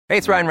Hey,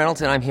 it's Ryan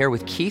Reynolds, and I'm here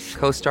with Keith,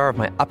 co-star of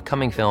my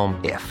upcoming film,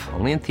 If,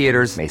 only in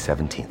theaters May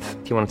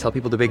 17th. Do you want to tell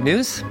people the big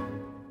news?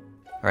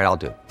 All right, I'll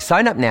do it.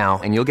 Sign up now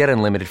and you'll get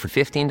unlimited for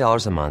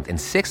 $15 a month and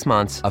 6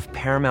 months of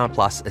Paramount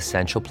Plus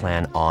Essential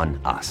Plan on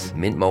us.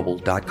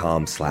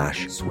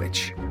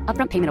 MintMobile.com/switch.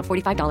 Upfront payment of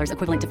 $45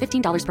 equivalent to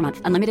 $15 per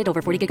month. Unlimited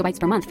over 40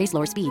 gigabytes per month. Face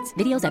lower speeds.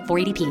 Videos at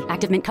 480p.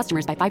 Active Mint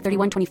customers by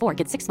 531.24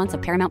 get 6 months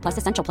of Paramount Plus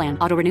Essential Plan.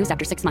 Auto renews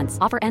after 6 months.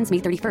 Offer ends May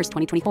 31st,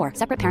 2024.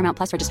 Separate Paramount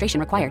Plus registration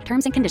required.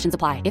 Terms and conditions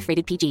apply if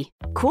rated PG.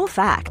 Cool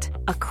fact,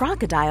 a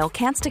crocodile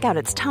can't stick out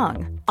its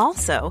tongue.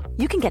 Also,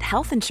 you can get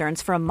health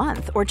insurance for a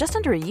month or just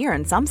under a year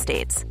in some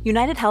states.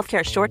 United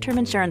Healthcare short-term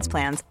insurance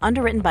plans,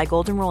 underwritten by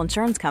Golden Rule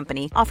Insurance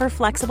Company, offer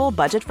flexible,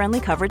 budget-friendly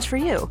coverage for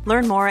you.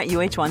 Learn more at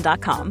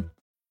uh1.com.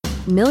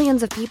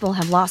 Millions of people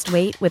have lost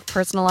weight with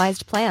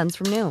personalized plans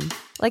from Noom.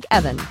 Like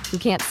Evan, who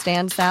can't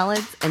stand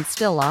salads and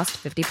still lost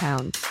 50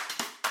 pounds.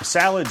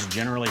 Salads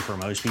generally for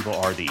most people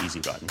are the easy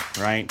button,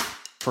 right?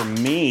 For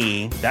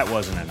me, that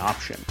wasn't an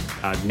option.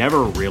 I never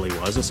really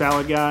was a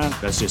salad guy.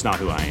 That's just not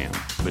who I am.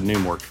 But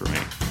Noom worked for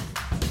me.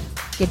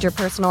 Get your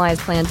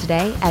personalized plan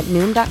today at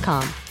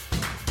Noom.com.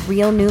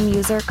 Real Noom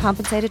user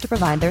compensated to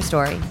provide their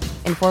story.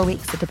 In 4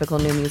 weeks, the typical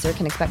Noom user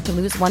can expect to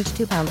lose 1 to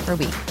 2 pounds per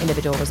week.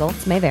 Individual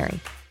results may vary.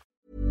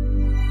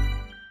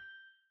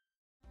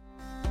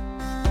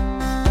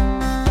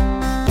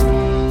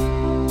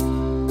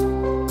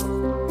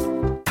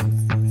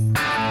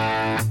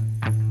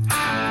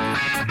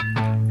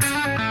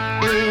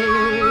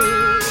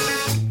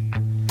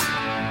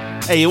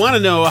 Hey, you want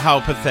to know how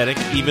pathetic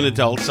even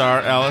adults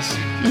are, Alice?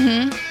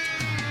 Mm-hmm.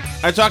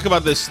 I talk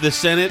about this. The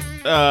Senate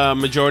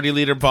Majority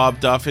Leader Bob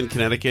Duff in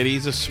Connecticut.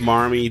 He's a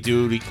smarmy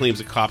dude. He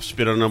claims a cop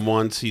spit on him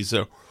once. He's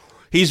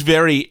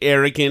very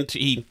arrogant.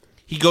 He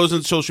goes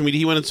on social media.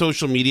 He went on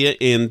social media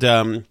and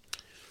from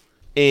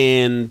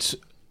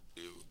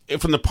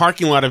the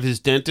parking lot of his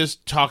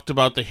dentist talked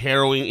about the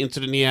harrowing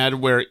incident he had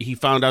where he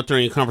found out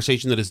during a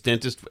conversation that his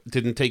dentist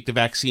didn't take the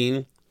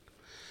vaccine.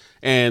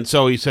 And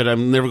so he said,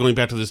 I'm never going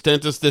back to this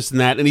dentist, this and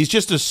that. And he's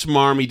just a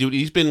smarmy dude.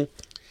 He's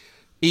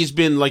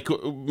been like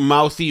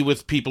mouthy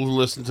with people who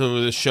listen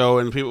to the show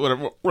and people,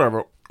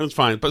 whatever. It's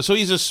fine. But so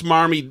he's a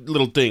smarmy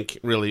little dink,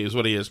 really, is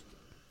what he is.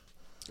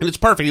 And it's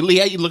perfect.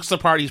 He looks the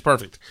part. He's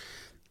perfect.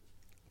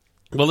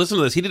 Well, listen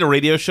to this. He did a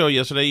radio show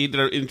yesterday. He did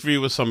an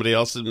interview with somebody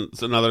else in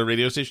another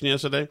radio station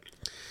yesterday.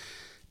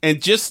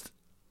 And just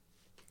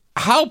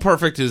how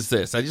perfect is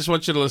this? I just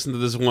want you to listen to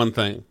this one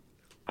thing.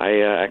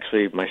 I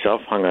actually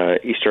myself hung a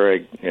Easter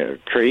egg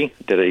tree,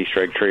 did an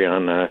Easter egg tree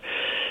on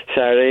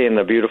Saturday in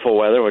the beautiful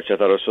weather, which I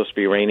thought was supposed to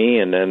be rainy,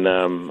 and then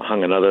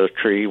hung another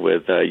tree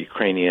with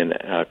Ukrainian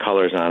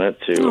colors on it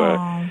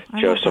to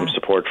show some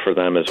support for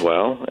them as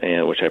well,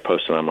 and which I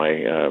posted on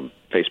my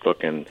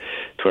Facebook and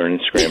Twitter and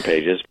Instagram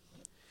pages.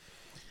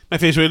 My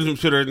Facebook,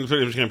 Twitter, and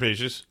Instagram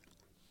pages.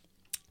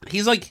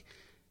 He's like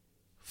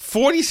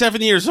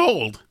 47 years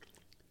old.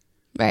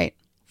 Right.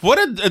 What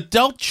an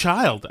adult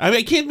child. I mean,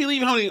 I can't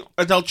believe how many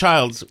adult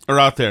childs are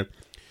out there.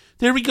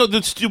 There we go,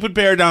 the stupid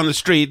bear down the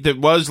street that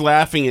was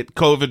laughing at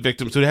COVID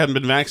victims who hadn't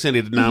been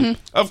vaccinated now,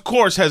 of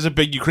course, has a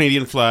big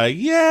Ukrainian flag.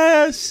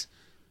 Yes.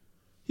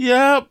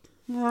 Yep.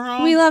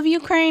 We love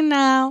Ukraine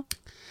now.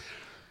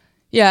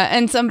 Yeah,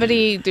 and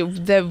somebody,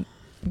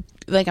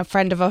 like a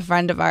friend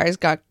of ours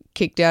got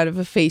kicked out of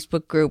a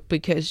Facebook group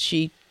because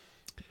she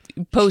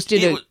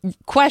posted a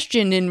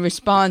question in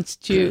response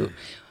to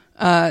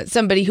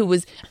somebody who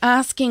was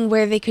asking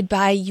where they could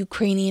buy a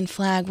Ukrainian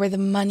flag, where the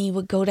money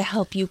would go to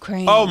help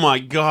Ukraine. Oh, my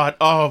God.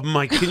 Oh,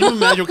 my. Can you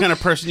imagine what kind of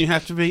person you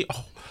have to be?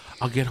 Oh,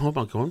 I'll get home.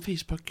 I'll go on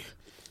Facebook.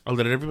 I'll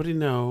let everybody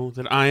know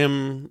that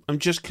I'm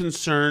just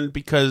concerned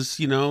because,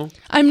 you know.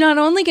 I'm not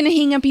only going to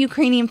hang up a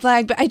Ukrainian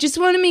flag, but I just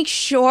want to make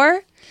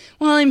sure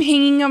while I'm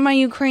hanging up my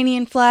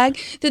Ukrainian flag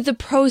that the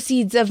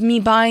proceeds of me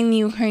buying the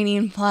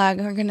Ukrainian flag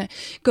are going to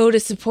go to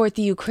support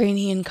the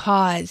Ukrainian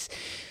cause.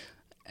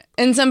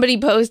 And somebody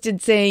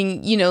posted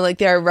saying, you know, like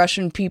there are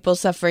Russian people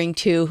suffering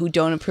too who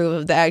don't approve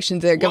of the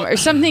actions of their government, or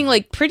something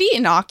like pretty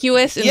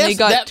innocuous, and they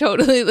got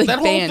totally like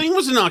that banned. whole thing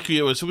was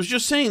innocuous. It was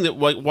just saying that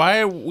like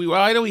why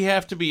do we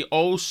have to be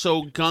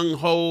so gung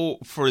ho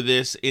for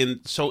this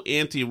and so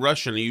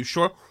anti-Russian? Are you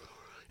sure?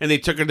 And they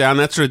took her down.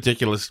 That's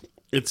ridiculous.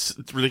 It's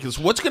ridiculous.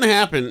 What's going to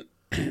happen?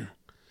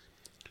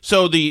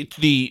 So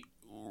the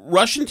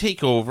Russian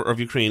takeover of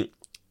Ukraine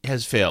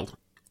has failed.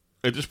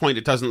 At this point,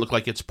 it doesn't look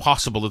like it's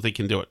possible that they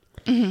can do it.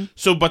 Mm-hmm.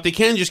 So, but they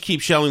can just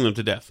keep shelling them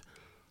to death.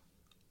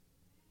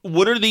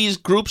 What are these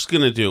groups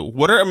going to do?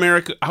 What are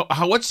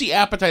what's the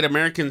appetite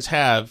Americans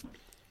have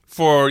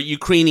for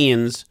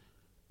Ukrainians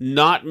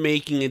not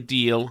making a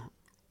deal,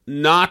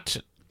 not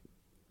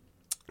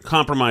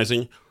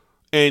compromising,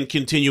 and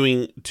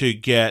continuing to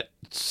get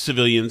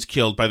civilians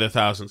killed by the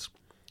thousands?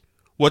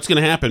 What's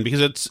going to happen?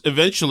 Because it's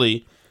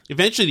eventually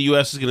the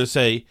U.S. is going to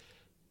say,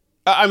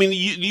 the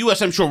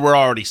U.S. I'm sure we're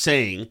already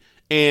saying,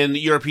 and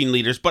European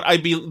leaders, but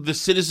the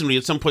citizenry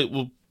at some point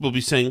will be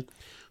saying,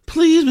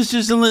 please, Mr.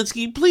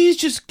 Zelensky, please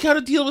just cut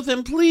a deal with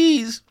them,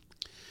 please.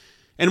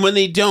 And when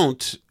they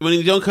don't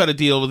cut a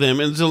deal with them,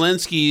 and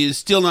Zelensky is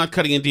still not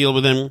cutting a deal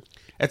with them,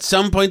 At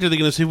some point, are they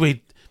going to say,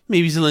 wait,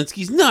 maybe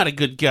Zelensky's not a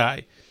good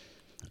guy?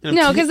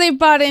 No, because they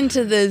bought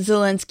into the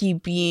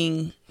Zelensky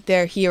being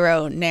their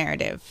hero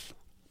narrative.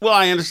 Well,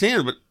 I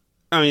understand, but,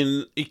 I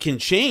mean, it can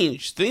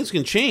change. Things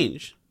can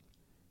change.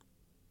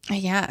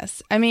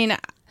 Yes. I mean,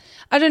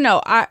 I don't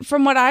know.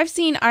 From what I've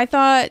seen, I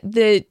thought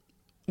that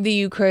the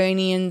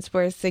Ukrainians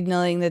were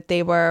signaling that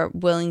they were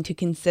willing to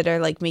consider,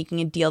 like, making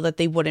a deal that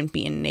they wouldn't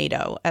be in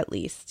NATO, at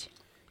least.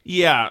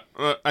 Yeah,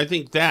 I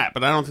think that,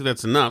 but I don't think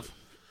that's enough.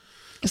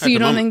 So you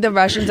don't think the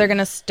Russians are going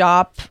to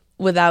stop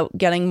without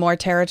getting more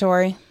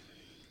territory?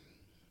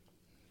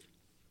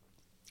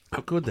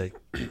 How could they?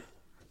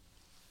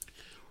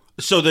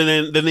 So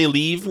then they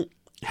leave,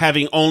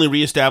 having only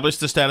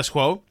reestablished the status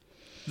quo.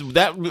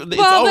 That's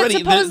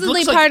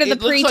supposedly part of the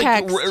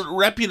pretext. Looks like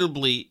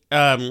reputably,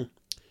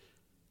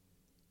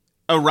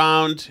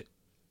 around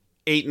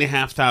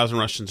 8,500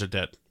 Russians are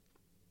dead.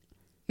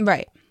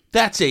 Right.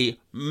 That's a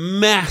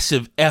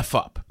massive F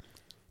up.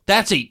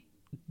 That's a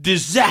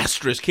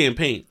disastrous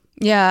campaign.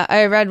 Yeah,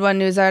 I read one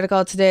news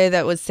article today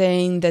that was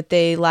saying that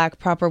they lack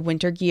proper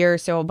winter gear,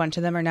 so a bunch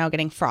of them are now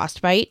getting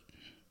frostbite.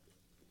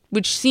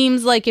 Which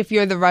seems like if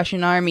you're the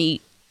Russian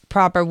army,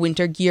 proper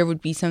winter gear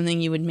would be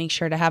something you would make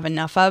sure to have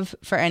enough of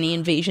for any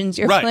invasions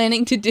you're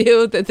planning to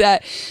do.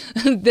 That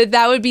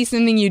would be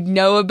something you'd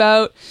know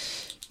about.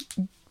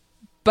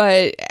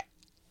 But,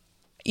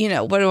 you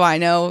know, what do I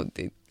know?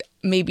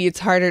 Maybe it's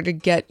harder to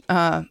get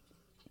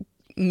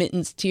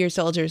mittens to your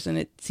soldiers than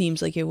it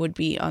seems like it would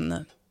be on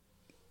the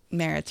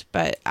merits.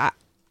 But I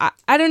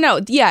don't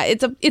know. Yeah,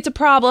 it's a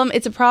problem.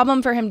 It's a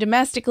problem for him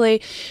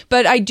domestically.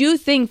 But I do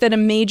think that a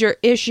major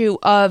issue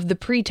of the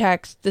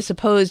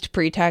supposed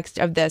pretext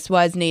of this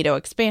was NATO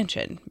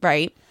expansion,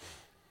 right?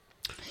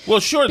 Well,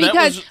 sure.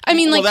 Because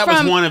that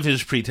was one of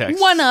his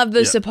pretexts. One of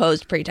the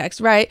supposed pretexts,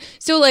 right?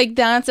 So, like,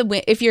 that's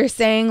if you're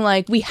saying,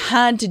 like, we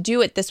had to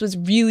do it, this was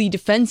really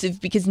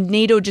defensive because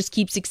NATO just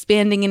keeps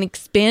expanding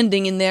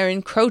and they're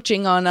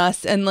encroaching on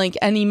us. And, like,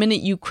 any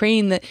minute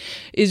Ukraine that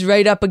is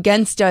right up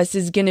against us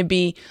is going to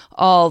be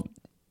all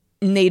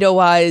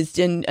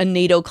NATOized and a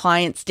NATO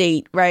client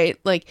state, right?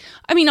 Like,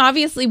 I mean,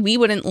 obviously we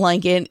wouldn't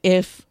like it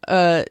if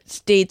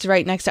states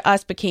right next to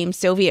us became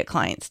Soviet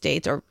client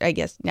states, or I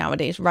guess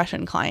nowadays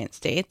Russian client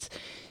states,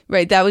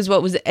 right? That was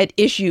what was at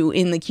issue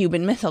in the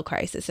Cuban Missile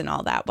Crisis and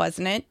all that,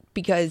 wasn't it?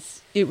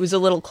 Because it was a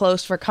little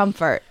close for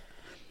comfort.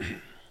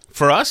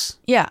 For us?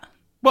 Yeah.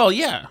 Well,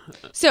 yeah.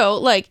 So,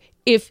 like,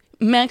 if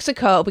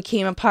Mexico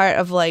became a part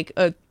of, like,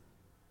 a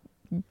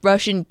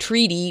Russian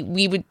treaty,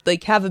 we would,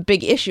 like, have a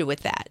big issue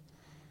with that.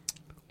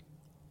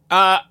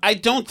 I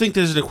don't think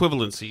there's an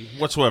equivalency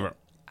whatsoever.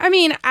 I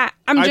mean,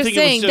 I'm just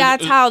saying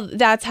that's how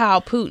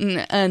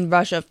Putin and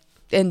Russia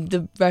and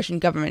the Russian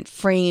government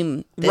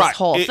frame this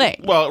whole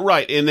thing. Well,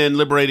 right, and then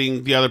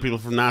liberating the other people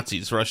from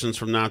Nazis, Russians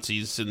from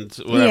Nazis, and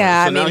whatever.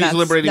 Yeah, so now he's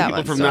liberating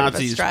people from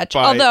Nazis.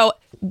 Although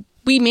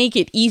we make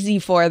it easy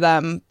for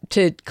them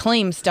to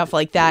claim stuff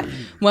like that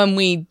when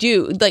we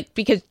do, like,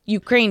 because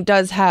Ukraine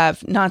does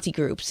have Nazi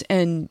groups,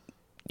 and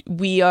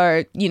we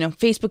are, you know,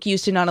 Facebook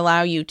used to not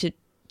allow you to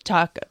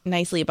talk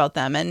nicely about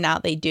them, and now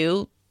they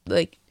do.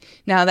 Like,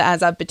 now the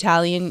Azov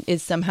Battalion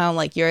is somehow,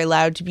 like, you're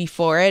allowed to be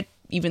for it,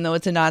 even though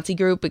it's a Nazi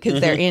group, because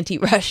they're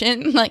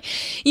anti-Russian. Like,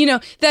 you know,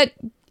 that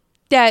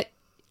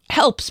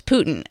helps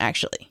Putin,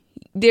 actually.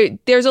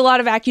 There's a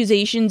lot of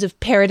accusations of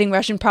parroting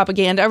Russian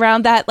propaganda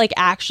around that, like,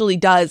 actually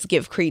does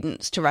give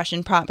credence to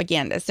Russian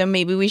propaganda. So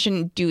maybe we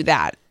shouldn't do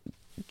that.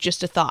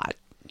 Just a thought.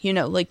 You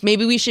know, like,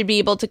 maybe we should be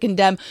able to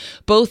condemn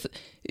both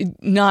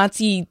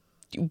Nazi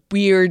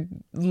weird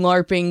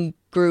LARPing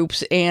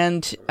groups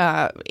and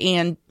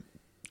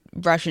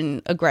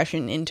Russian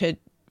aggression into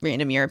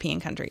random European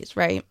countries,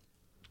 right?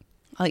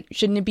 Like,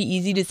 shouldn't it be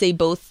easy to say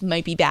both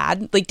might be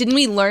bad? Like, didn't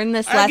we learn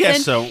this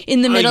lesson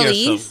in the Middle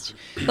East?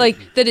 So. Like,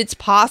 that it's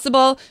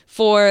possible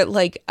for,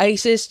 like,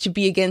 ISIS to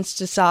be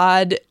against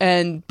Assad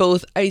and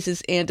both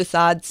ISIS and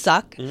Assad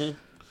suck? Mm-hmm.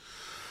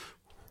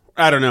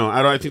 I don't know.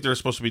 I think there are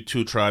supposed to be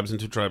two tribes and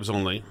two tribes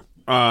only.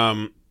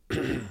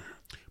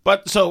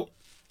 But so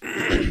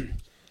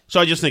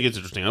I just think it's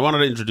interesting. I wanted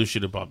to introduce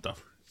you to Bob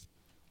Duff.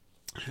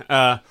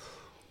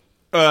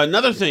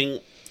 Another thing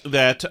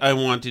that I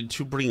wanted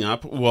to bring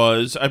up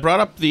was I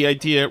brought up the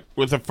idea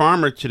with a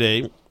farmer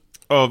today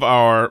of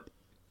I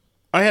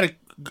had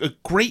a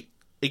great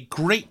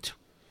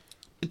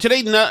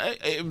today.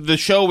 The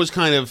show was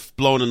kind of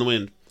blown in the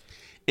wind,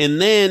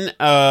 and then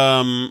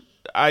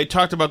I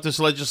talked about this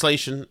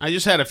legislation. I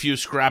just had a few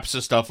scraps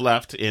of stuff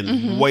left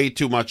and way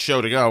too much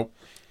show to go,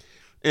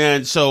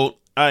 and so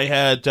I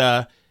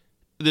had.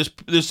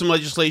 There's some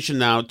legislation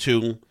now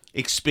to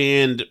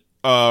expand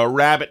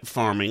rabbit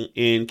farming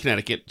in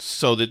Connecticut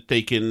so that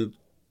they can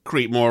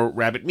create more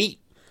rabbit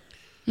meat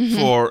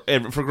for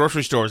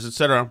grocery stores,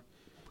 etc.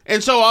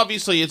 And so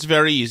obviously it's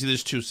very easy.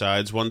 There's two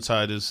sides. One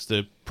side is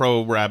the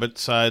pro-rabbit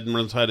side, and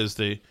one side is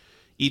the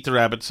eat the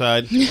rabbit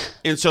side.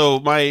 And so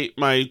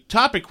my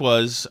topic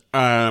was,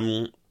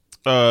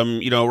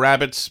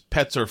 rabbits,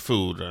 pets, or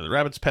food.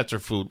 Rabbits, pets, or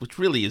food, which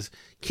really is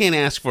can't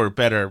ask for a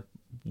better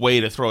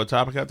way to throw a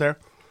topic out there.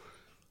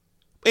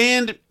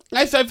 And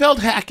I felt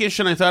hackish,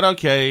 and I thought,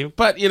 okay,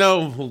 but,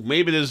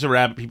 maybe there's a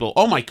rabbit people.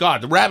 Oh, my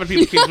God, the rabbit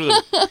people came through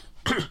the...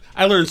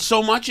 I learned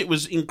so much. It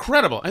was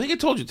incredible. I think I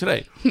told you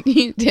today.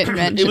 You did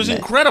mention it was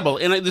incredible.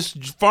 And this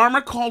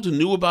farmer called who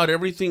knew about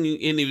everything,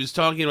 and he was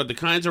talking about the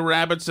kinds of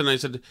rabbits, and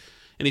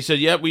he said,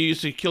 yeah, we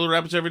used to kill the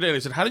rabbits every day. And I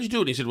said, how did you do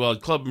it? And he said, well,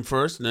 I'd club them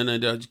first, and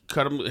then I'd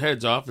cut them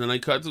heads off, and then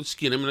I'd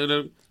skin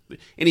them.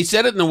 And he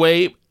said it in a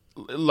way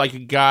like a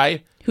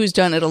guy... who's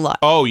done it a lot.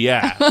 Oh,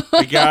 yeah.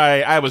 The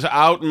guy, I was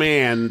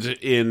outmanned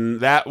in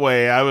that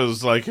way. I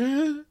was like...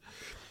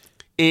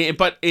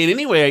 But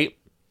anyway...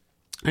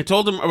 I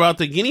told him about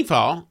the guinea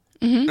fowl,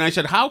 and I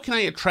said, how can I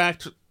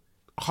attract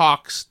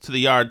hawks to the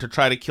yard to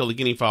try to kill the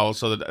guinea fowl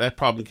so that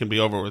problem can be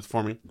over with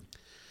for me? And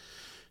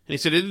he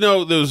said, I didn't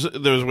know there was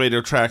a way to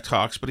attract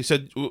hawks, but he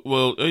said,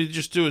 well, all you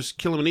just do is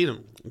kill them and eat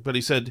them. But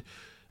he said,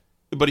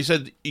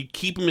 you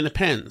keep them in the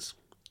pens.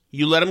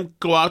 You let them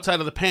go outside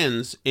of the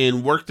pens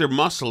and work their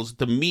muscles.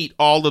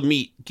 All the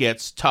meat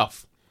gets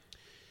tough.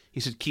 He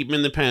said, keep them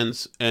in the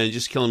pens and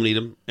just kill them and eat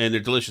them, and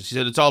they're delicious. He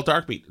said, it's all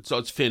dark meat, so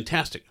it's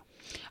fantastic.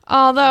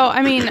 Although,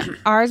 I mean,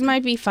 ours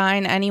might be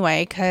fine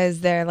anyway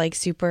because they're like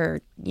super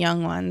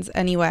young ones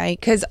anyway.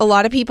 Because a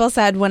lot of people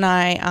said when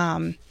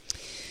I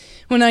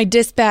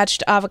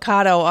dispatched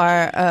Avocado,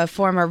 our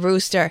former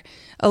rooster,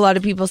 a lot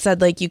of people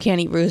said like you can't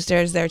eat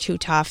roosters; they're too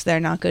tough, they're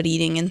not good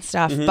eating and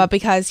stuff. But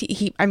because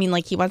he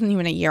wasn't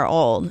even a year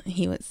old,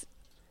 he was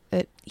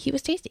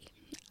tasty.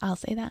 I'll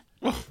say that.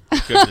 Oh,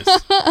 goodness.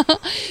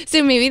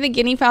 So maybe the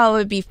guinea fowl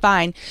would be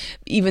fine,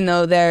 even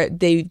though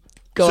they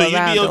go around a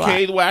lot. So you'd be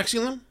okay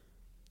waxing them?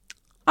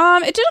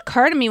 It did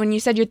occur to me when you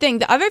said your thing.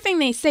 The other thing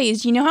they say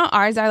is, you know how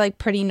ours are like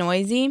pretty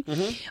noisy?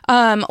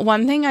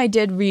 One thing I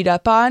did read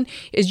up on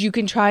is you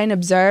can try and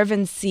observe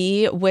and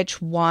see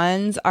which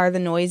ones are the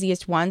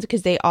noisiest ones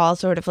because they all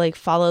sort of like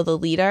follow the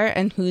leader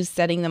and who's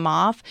setting them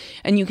off.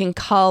 And you can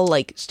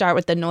start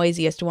with the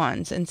noisiest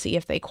ones and see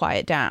if they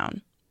quiet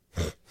down.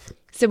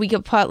 So we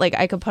could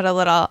I could put a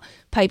little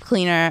pipe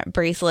cleaner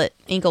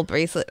ankle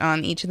bracelet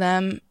on each of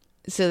them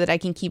so that I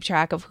can keep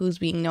track of who's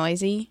being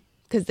noisy.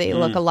 Because they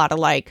look a lot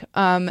alike,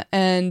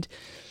 and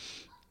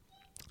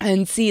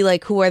see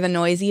like who are the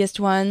noisiest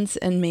ones,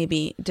 and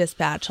maybe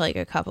dispatch like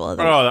a couple of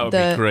that would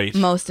be great.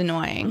 Most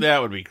annoying.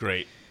 That would be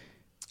great.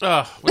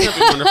 Oh, wouldn't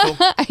that be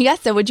wonderful? Yes.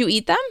 So, would you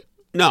eat them?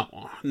 No,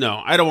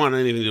 I don't want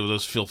anything to do with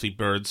those filthy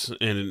birds.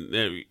 And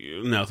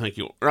no, thank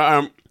you.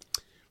 But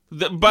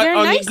They're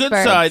on nice the good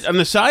birds. side, on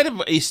the side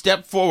of a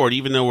step forward,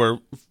 even though we're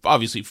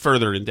obviously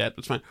further in debt,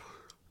 that's fine.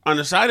 On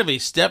the side of a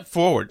step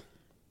forward,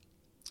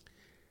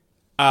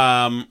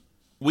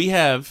 we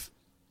have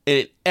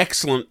an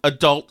excellent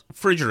adult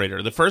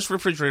refrigerator. The first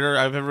refrigerator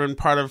I've ever been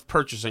part of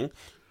purchasing.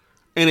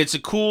 And it's a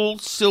cool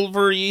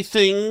silvery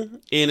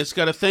thing. And it's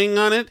got a thing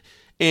on it.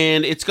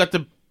 And it's got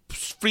the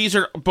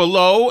freezer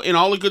below and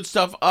all the good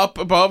stuff up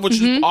above,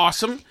 which is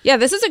awesome. Yeah,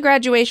 this is a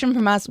graduation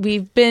from us.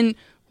 We've been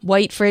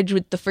white fridge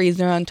with the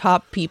freezer on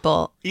top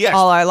people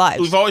all our lives.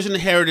 We've always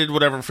inherited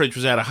whatever fridge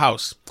was at a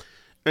house.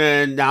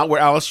 And now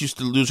where Alice used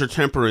to lose her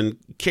temper and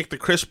kick the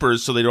crispers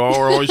so they were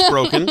always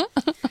broken.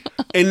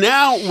 And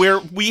now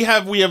we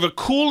have a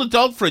cool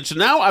adult fridge. So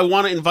now I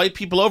want to invite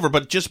people over,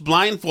 but just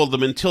blindfold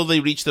them until they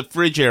reach the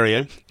fridge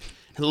area.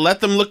 And let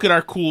them look at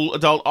our cool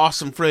adult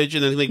awesome fridge,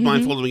 and then they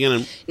blindfold them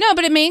again. No,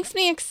 but it makes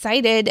me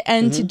excited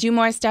and to do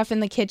more stuff in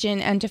the kitchen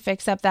and to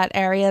fix up that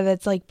area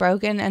that's like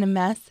broken and a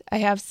mess. I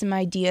have some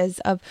ideas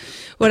of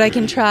what I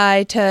can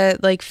try to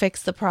like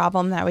fix the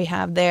problem that we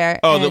have there.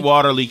 Oh, the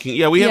water leaking.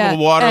 Yeah, we have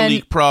a water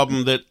leak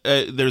problem that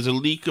there's a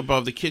leak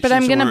above the kitchen. But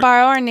I'm going to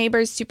borrow our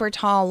neighbor's super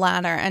tall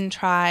ladder and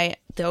try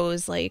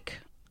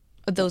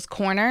those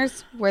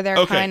corners where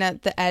they're kind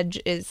of the edge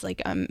is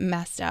like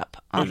messed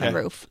up on the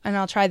roof, and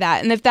I'll try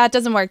that. And if that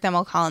doesn't work, then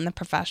we'll call in the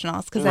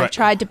professionals because I've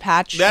tried to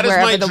patch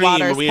wherever the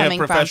water's coming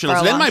from for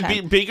a Then long my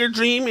time. bigger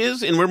dream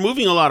is, and we're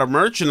moving a lot of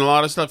merch and a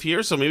lot of stuff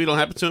here, so maybe it'll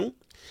happen soon.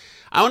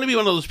 I want to be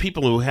one of those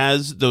people who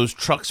has those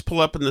trucks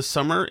pull up in the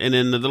summer, and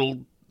then the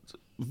little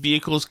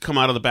vehicles come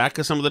out of the back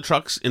of some of the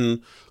trucks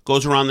and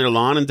goes around their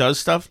lawn and does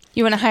stuff.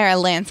 You want to hire a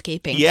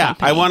landscaping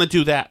company. I want to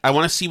do that. I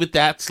want to see what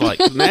that's like.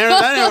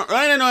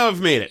 I know I've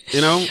made it, you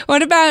know?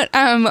 What about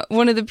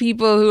one of the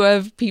people who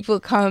have people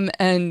come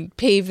and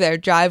pave their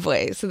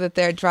driveway so that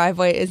their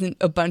driveway isn't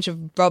a bunch of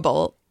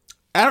rubble?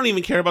 I don't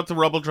even care about the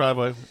rubble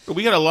driveway.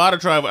 We got a lot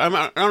of driveway.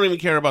 I don't even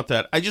care about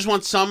that. I just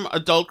want some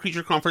adult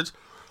creature comforts.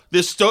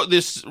 This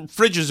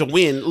fridge is a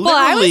win. Well,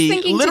 I was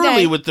thinking literally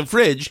today, with the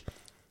fridge,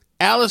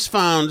 Alice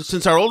found,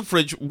 since our old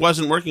fridge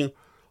wasn't working,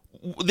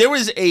 there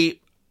was a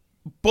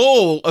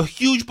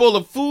huge bowl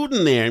of food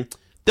in there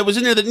that was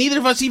in there that neither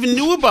of us even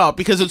knew about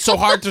because it's so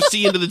hard to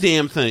see into the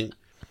damn thing.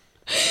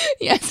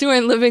 Yes, we're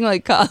living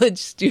like college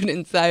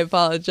students. I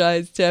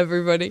apologize to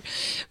everybody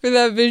for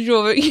that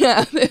visual. But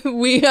yeah,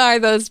 we are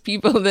those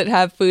people that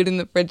have food in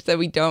the fridge that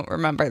we don't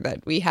remember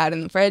that we had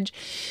in the fridge.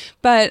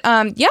 But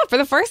yeah, for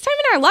the first time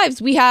in our lives,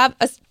 we have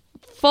a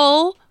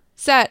full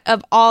set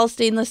of all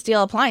stainless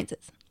steel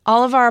appliances.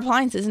 All of our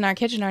appliances in our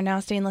kitchen are now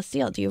stainless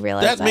steel. Do you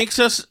realize that? That makes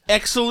us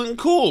excellent and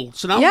cool.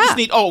 So now we just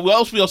need...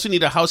 we also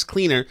need a house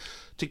cleaner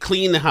to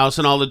clean the house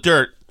and all the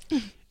dirt.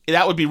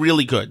 That would be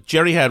really good.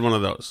 Jerry had one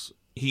of those.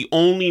 He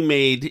only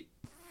made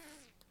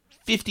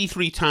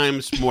 53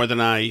 times more than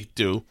I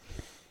do.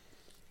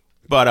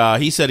 But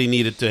he said he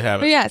needed to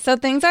have it. But yeah, so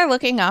things are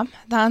looking up.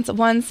 That's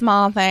one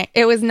small thing.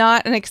 It was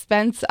not an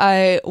expense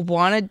I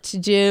wanted to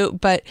do,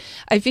 but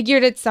I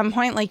figured at some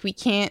point, like, we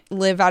can't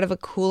live out of a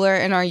cooler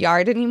in our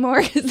yard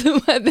anymore because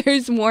the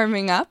weather's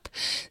warming up.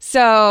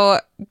 So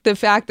the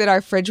fact that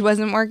our fridge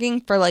wasn't working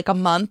for like a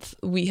month,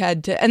 we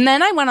had to. And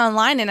then I went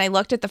online and I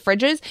looked at the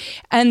fridges,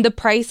 and the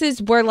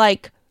prices were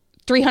like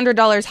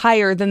 $300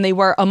 higher than they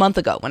were a month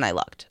ago when I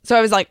looked. So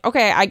I was like,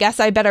 okay, I guess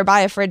I better buy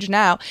a fridge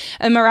now.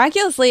 And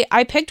miraculously,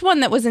 I picked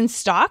one that was in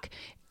stock.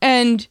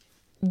 And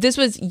this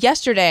was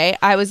yesterday.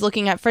 I was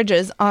looking at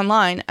fridges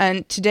online,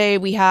 and today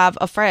we have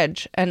a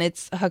fridge and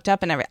it's hooked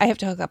up and everything. I have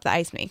to hook up the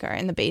ice maker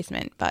in the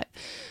basement. But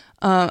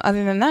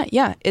other than that,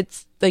 yeah,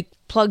 it's like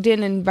plugged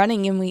in and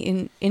running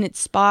in its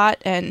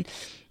spot. And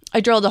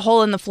I drilled a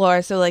hole in the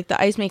floor. So like the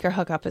ice maker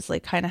hookup is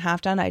like kind of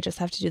half done. I just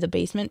have to do the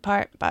basement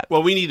part. But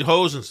well, we need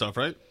hose and stuff,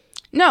 right?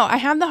 No, I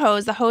have the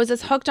hose. The hose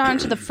is hooked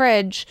onto the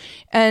fridge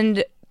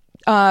and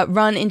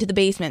run into the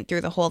basement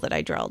through the hole that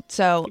I drilled.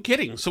 So You're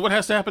kidding. So what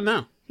has to happen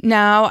now?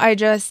 Now I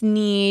just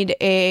need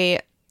a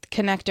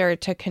connector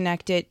to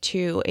connect it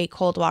to a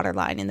cold water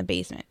line in the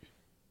basement.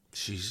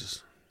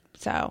 Jesus.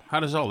 So how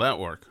does all that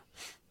work?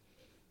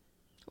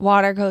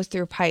 Water goes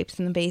through pipes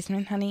in the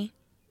basement, honey.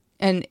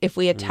 And if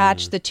we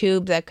attach the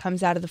tube that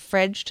comes out of the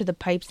fridge to the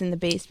pipes in the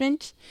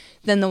basement,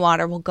 then the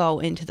water will go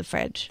into the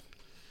fridge.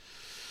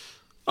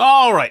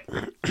 All right.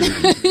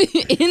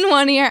 In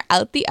one ear,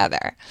 out the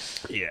other.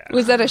 Yeah.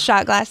 Was that a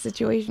shot glass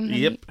situation?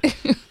 Yep.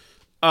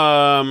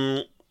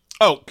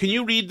 Oh, can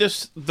you read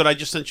this that I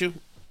just sent you?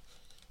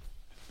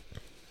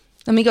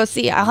 Let me go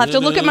see. I'll have to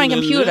look at my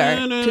computer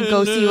to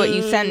go see what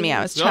you sent me.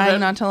 I was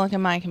trying not to look at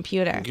my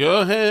computer.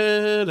 Go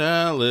ahead,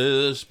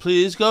 Alice.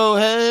 Please go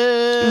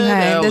ahead,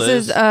 okay, Alice.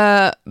 This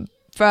is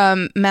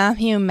from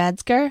Matthew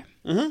Metzger.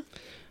 Mm-hmm.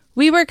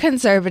 We were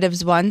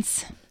conservatives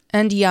once,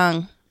 and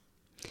young.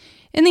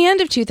 In the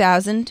end of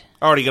 2000...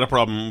 I already got a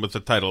problem with the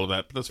title of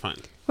that, but that's fine.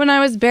 When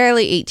I was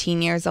barely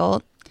 18 years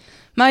old,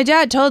 my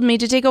dad told me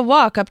to take a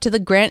walk up to the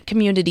Grant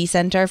Community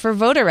Center for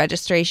voter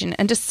registration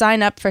and to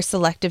sign up for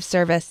selective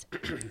service.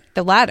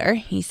 The latter,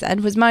 he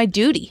said, was my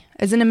duty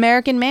as an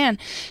American man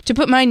to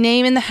put my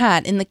name in the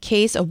hat in the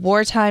case a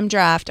wartime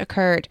draft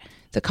occurred.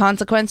 The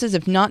consequences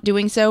of not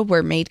doing so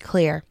were made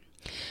clear.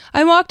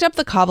 I walked up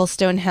the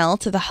cobblestone hill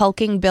to the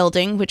hulking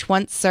building which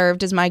once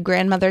served as my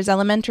grandmother's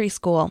elementary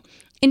school,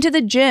 into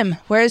the gym,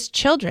 where as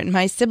children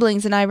my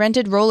siblings and I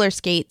rented roller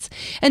skates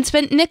and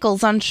spent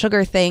nickels on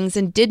sugar things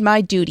and did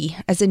my duty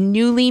as a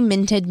newly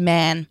minted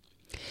man.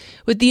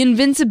 With the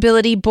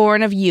invincibility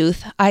born of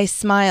youth, I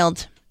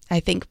smiled, I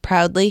think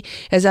proudly,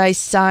 as I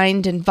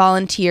signed and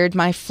volunteered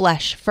my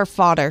flesh for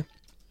fodder.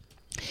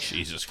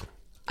 Jesus.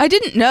 I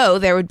didn't know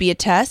there would be a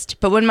test,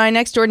 but when my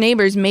next-door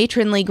neighbor's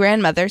matronly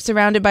grandmother,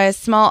 surrounded by a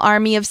small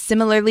army of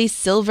similarly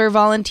silver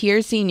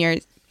volunteer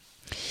seniors,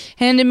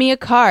 handed me a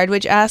card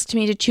which asked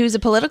me to choose a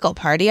political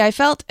party, I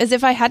felt as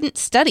if I hadn't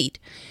studied.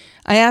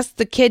 I asked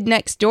the kid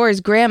next door's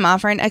grandma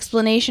for an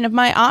explanation of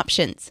my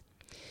options.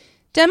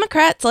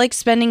 Democrats like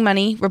spending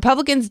money,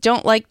 Republicans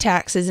don't like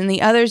taxes, and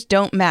the others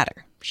don't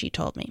matter, she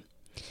told me.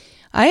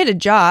 I had a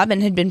job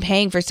and had been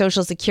paying for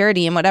Social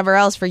Security and whatever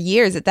else for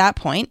years at that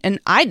point, and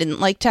I didn't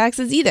like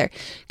taxes either.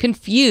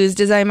 Confused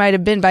as I might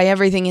have been by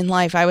everything in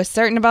life, I was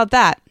certain about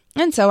that,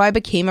 and so I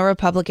became a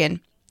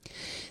Republican.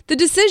 The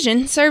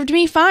decision served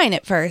me fine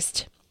at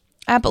first.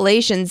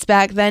 Appalachians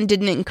back then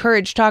didn't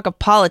encourage talk of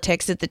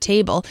politics at the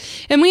table,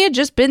 and we had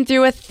just been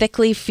through a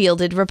thickly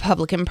fielded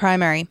Republican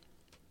primary.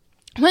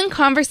 When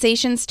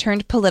conversations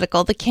turned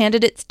political, the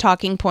candidates'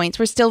 talking points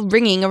were still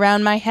ringing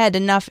around my head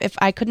enough if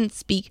I couldn't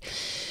speak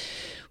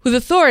with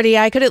authority,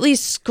 I could at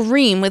least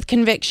scream with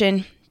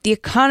conviction. The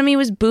economy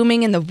was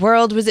booming and the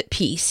world was at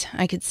peace,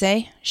 I could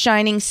say.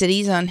 Shining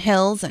cities on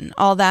hills and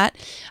all that.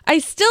 I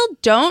still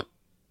don't...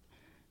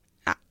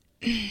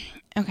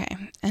 Okay,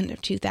 end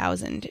of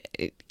 2000.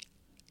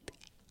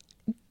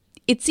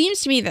 It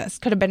seems to me this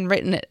could have been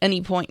written at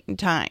any point in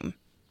time.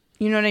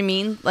 You know what I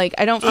mean? Like,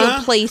 I don't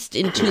feel placed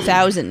in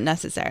 2000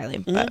 necessarily,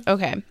 but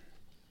okay.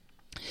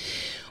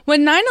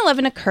 When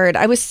 9/11 occurred,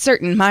 I was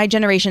certain my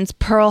generation's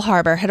Pearl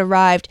Harbor had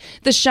arrived.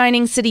 The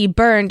shining city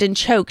burned and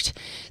choked.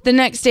 The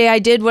next day, I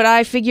did what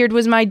I figured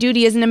was my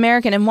duty as an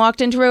American and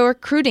walked into a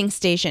recruiting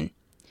station.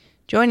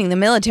 Joining the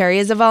military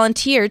as a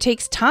volunteer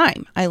takes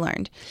time, I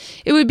learned.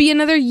 It would be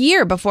another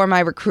year before my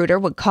recruiter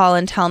would call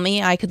and tell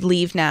me I could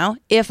leave now,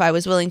 if I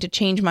was willing to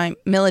change my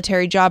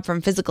military job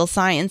from physical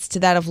science to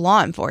that of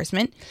law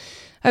enforcement.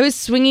 I was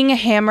swinging a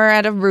hammer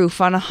at a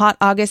roof on a hot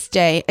August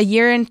day, a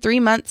year and 3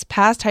 months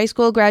past high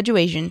school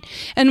graduation,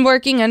 and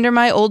working under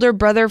my older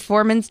brother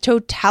Foreman's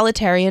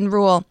totalitarian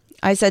rule.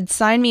 I said,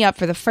 sign me up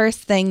for the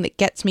first thing that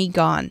gets me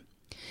gone.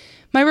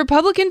 My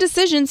Republican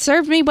decision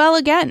served me well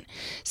again,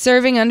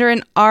 serving under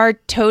an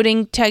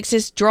R-toting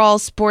Texas drawl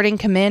sporting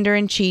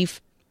commander-in-chief.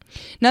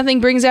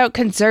 Nothing brings out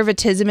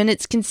conservatism in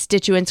its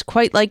constituents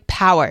quite like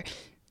power.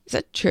 Is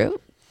that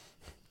true?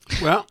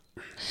 Well,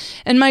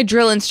 And my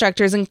drill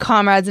instructors and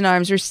comrades in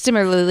arms were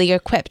similarly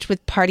equipped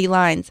with party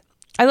lines.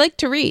 I liked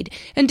to read,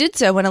 and did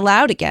so when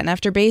allowed again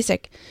after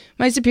basic.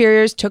 My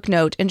superiors took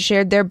note and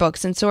shared their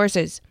books and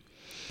sources.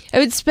 I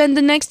would spend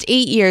the next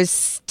 8 years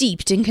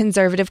steeped in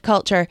conservative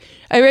culture.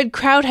 I read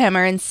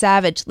Krauthammer and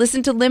Savage,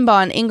 listened to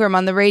Limbaugh and Ingram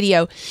on the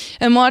radio,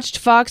 and watched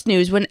Fox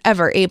News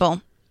whenever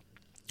able.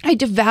 I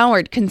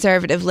devoured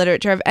conservative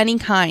literature of any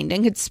kind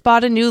and could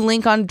spot a new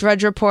link on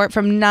Drudge Report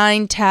from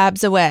 9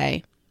 tabs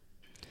away.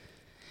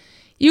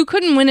 You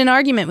couldn't win an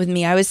argument with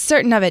me, I was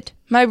certain of it.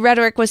 My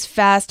rhetoric was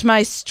fast,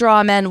 my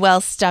straw men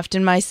well stuffed,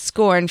 and my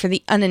scorn for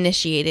the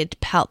uninitiated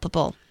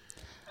palpable.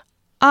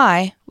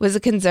 I was a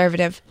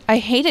conservative. I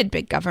hated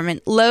big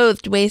government,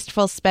 loathed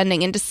wasteful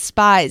spending, and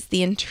despised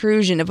the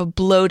intrusion of a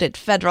bloated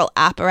federal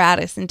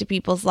apparatus into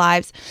people's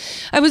lives.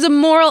 I was a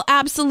moral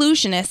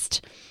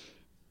absolutionist.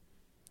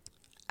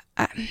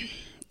 I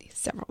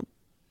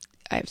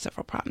have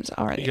several problems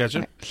already. You gotcha.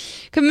 Okay.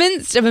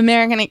 Convinced of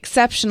American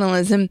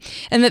exceptionalism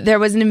and that there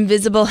was an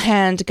invisible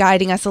hand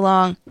guiding us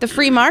along. The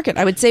free market,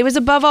 I would say, was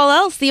above all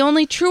else the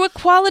only true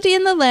equality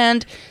in the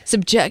land,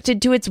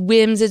 subjected to its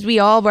whims as we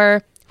all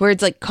were.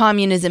 Words like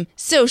communism,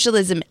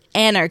 socialism,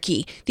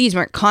 anarchy, these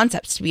weren't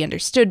concepts to be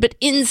understood, but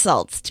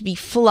insults to be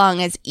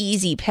flung as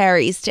easy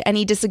parries to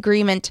any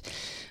disagreement.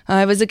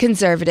 I was a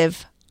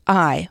conservative.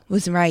 I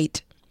was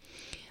right.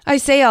 I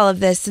say all of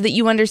this so that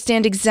you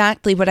understand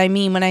exactly what I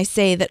mean when I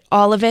say that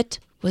all of it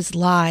was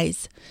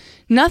lies.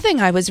 Nothing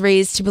I was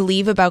raised to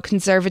believe about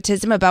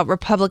conservatism, about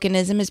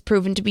republicanism, has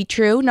proven to be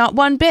true, not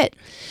one bit.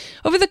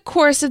 Over the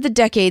course of the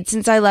decades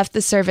since I left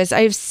the service,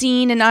 I have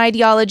seen an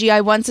ideology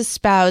I once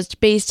espoused,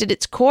 based at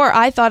its core,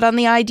 I thought, on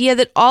the idea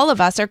that all of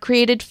us are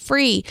created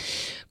free,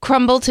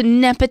 crumble to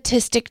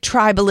nepotistic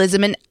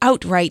tribalism and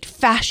outright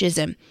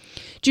fascism.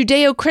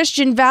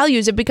 Judeo-Christian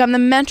values have become the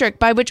metric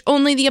by which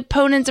only the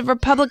opponents of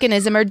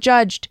republicanism are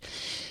judged.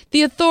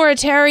 The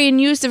authoritarian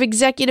use of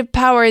executive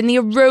power and the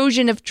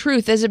erosion of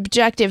truth as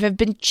objective have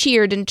been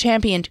cheered and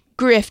championed.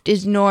 Grift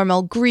is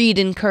normal, greed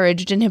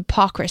encouraged, and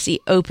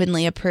hypocrisy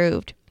openly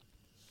approved.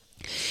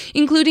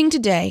 Including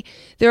today,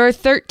 there are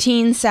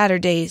 13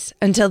 Saturdays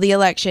until the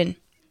election.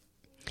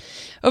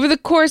 Over the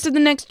course of the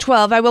next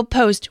 12, I will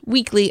post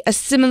weekly a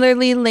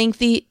similarly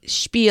lengthy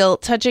spiel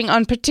touching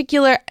on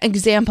particular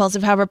examples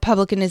of how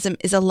republicanism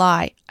is a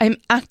lie. I am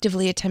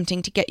actively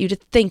attempting to get you to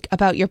think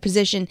about your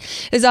position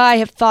as I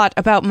have thought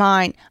about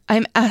mine. I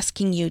am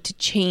asking you to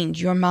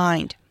change your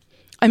mind.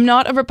 I'm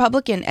not a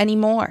Republican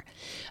anymore.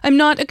 I'm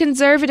not a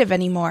conservative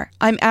anymore.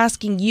 I'm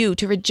asking you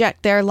to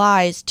reject their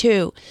lies,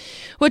 too.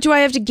 What do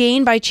I have to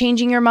gain by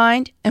changing your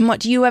mind? And what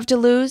do you have to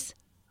lose?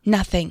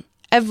 Nothing.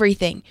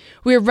 Everything.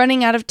 We're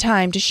running out of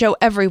time to show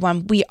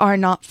everyone we are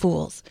not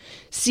fools.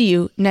 See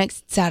you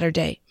next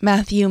Saturday.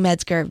 Matthew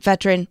Metzger,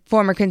 veteran,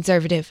 former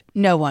conservative,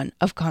 no one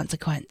of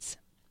consequence.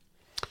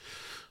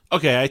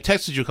 okay, I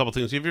texted you a couple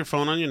things. Do you have your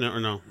phone on you or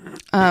no?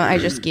 I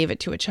just gave it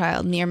to a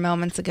child mere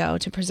moments ago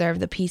to preserve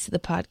the peace of the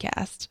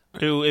podcast.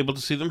 Are you able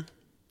to see them?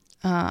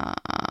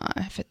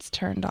 If it's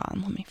turned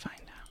on, let me find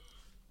out.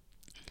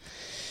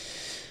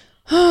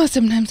 Oh,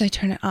 sometimes I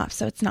turn it off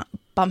so it's not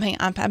bumping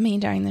up at me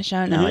during the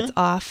show. No, it's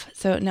off.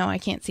 So no, I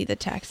can't see the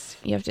text.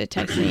 You have to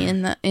text me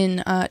in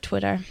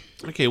Twitter.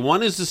 Okay,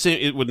 one is the same.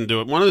 It wouldn't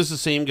do it. One is the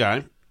same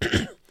guy,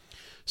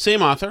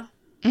 same author,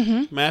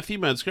 Matthew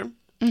Metzger.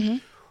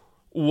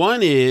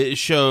 One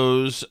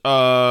shows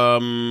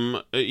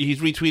he's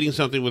retweeting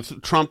something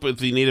with Trump with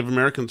the Native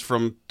Americans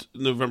from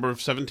November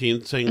of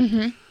 17,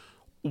 saying,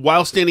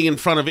 while standing in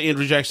front of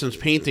Andrew Jackson's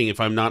painting, if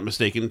I'm not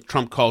mistaken,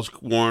 Trump calls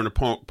Warren a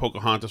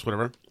Pocahontas,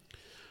 whatever.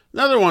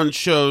 Another one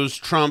shows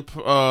Trump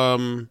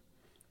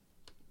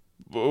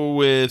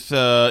with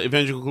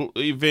evangelical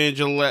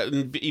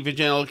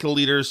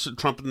leaders,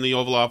 Trump in the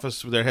Oval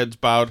Office with their heads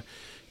bowed.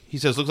 He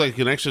says, looks like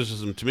an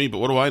exorcism to me, but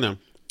what do I know?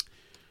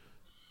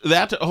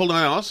 Hold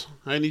on, Alice.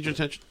 I need your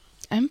attention.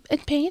 I'm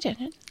paying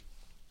attention.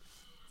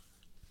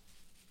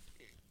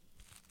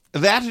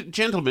 That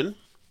gentleman,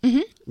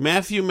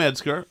 Matthew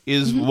Metzger,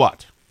 is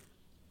what?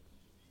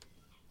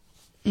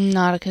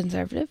 Not a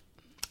conservative.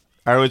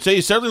 I would say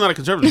he's certainly not a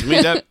conservative. He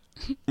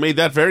made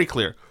that very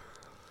clear.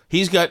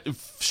 He's got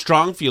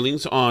strong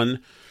feelings on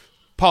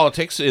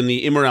politics and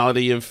the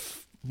immorality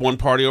of one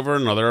party over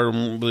another,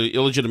 the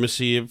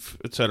illegitimacy of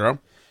etc.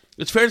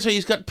 It's fair to say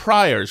he's got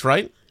priors,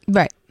 right?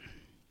 Right.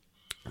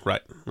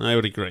 Right. I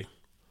would agree.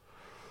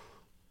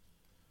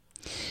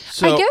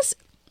 So, I guess.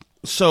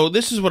 So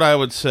this is what I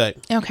would say.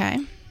 Okay.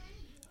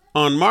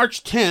 On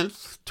March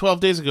 10th, 12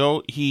 days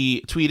ago,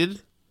 he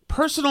tweeted,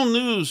 personal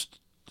news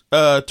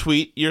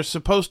tweet you're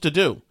supposed to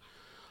do.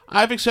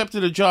 I've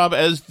accepted a job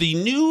as the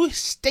new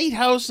State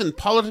House and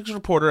politics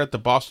reporter at the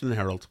Boston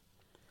Herald.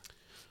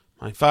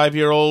 My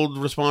 5-year-old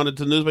responded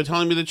to the news by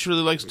telling me that she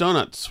really likes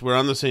donuts. We're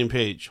on the same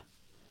page.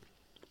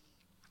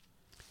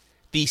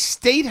 The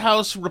State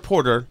House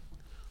reporter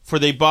for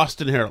the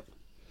Boston Herald.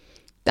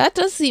 That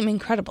does seem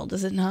incredible,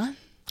 does it not?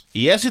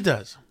 Yes, it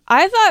does.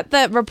 I thought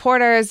that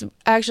reporters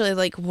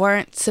actually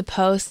weren't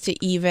supposed to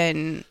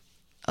even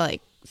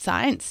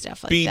science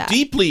stuff like be that.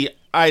 deeply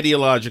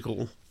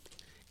ideological.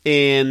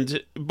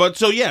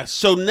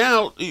 So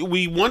now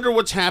we wonder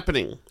what's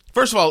happening.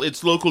 First of all,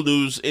 it's local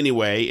news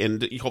anyway,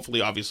 and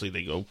hopefully, obviously,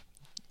 they go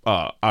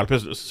out of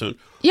business soon.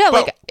 Yeah,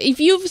 like if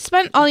you've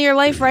spent all your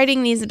life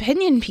writing these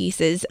opinion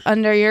pieces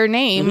under your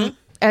name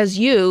as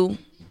you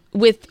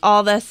with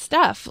all this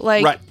stuff,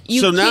 like right. You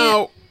so can't...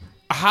 now,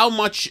 how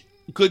much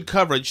good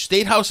coverage?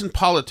 State House and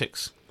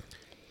politics.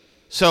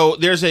 So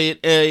there's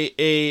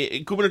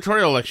a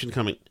gubernatorial election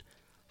coming.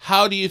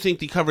 How do you think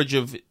the coverage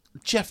of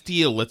Jeff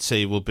Deal, let's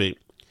say, will be,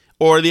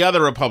 or the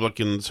other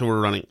Republicans who are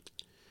running?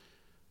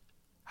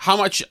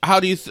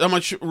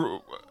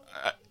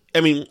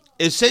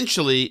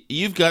 Essentially,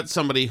 you've got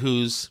somebody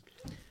who's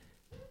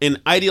an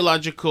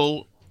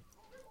ideological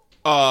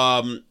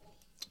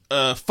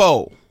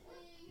foe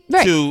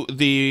to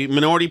the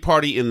minority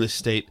party in the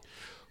state,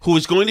 who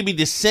is going to be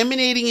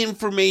disseminating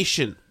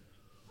information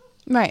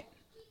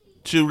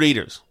to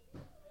readers,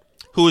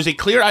 who is a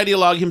clear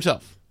ideologue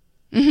himself,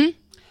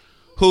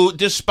 who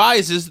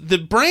despises the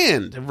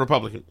brand of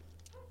Republican.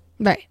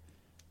 Right.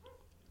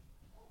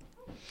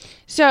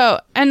 So,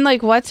 and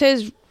like, what's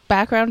his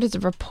background as a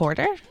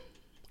reporter?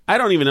 I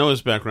don't even know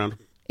his background.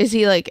 Is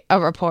he like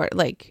a report?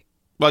 Like,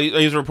 well,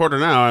 he's a reporter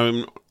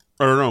now. I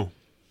don't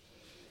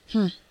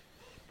know.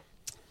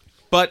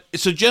 But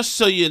so just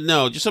so you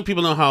know, just so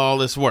people know how all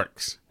this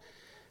works,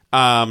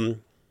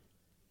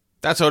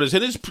 that's how it is.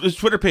 And his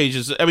Twitter page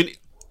is. I mean,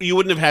 you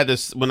wouldn't have had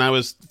this when I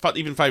was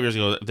even 5 years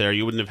ago. There,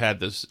 you wouldn't have had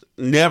this.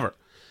 Never.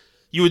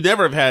 You would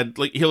never have had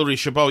like Hillary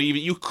Chabot.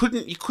 Even you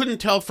couldn't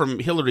tell from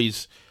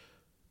Hillary's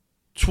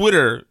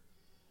Twitter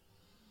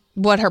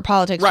what her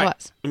politics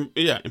was.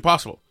 Yeah,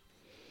 impossible.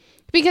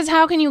 Because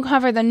how can you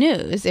cover the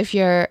news if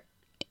you're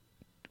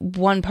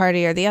one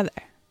party or the other?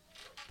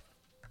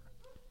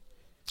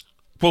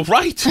 Well,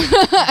 right.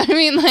 I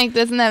mean, like,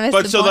 doesn't that miss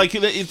but the so, point?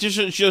 like, it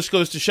just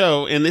goes to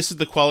show, and this is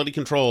the quality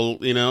control,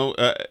 you know,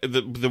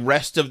 the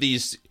rest of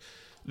these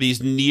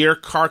near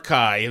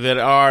carcae that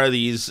are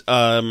these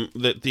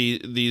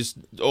these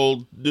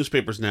old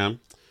newspapers now.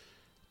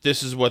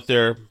 This is what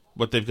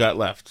they've got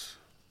left,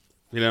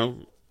 you know.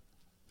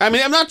 I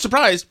mean, I'm not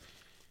surprised.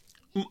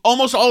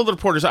 Almost all of the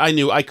reporters I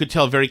knew, I could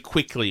tell very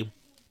quickly,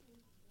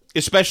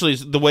 especially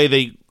the way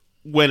they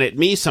went at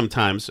me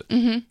sometimes,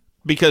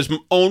 because my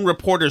own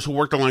reporters who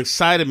worked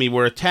alongside of me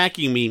were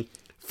attacking me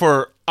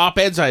for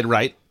op-eds I'd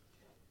write.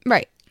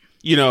 Right.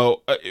 You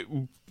know,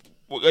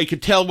 I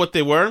could tell what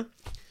they were,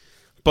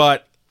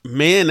 but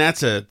man,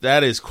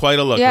 that is quite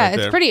a look. Yeah, right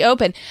it's there. pretty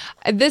open.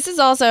 This is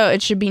also,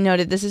 it should be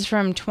noted, this is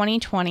from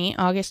 2020,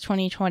 August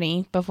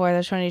 2020, before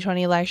the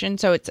 2020 election,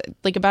 so it's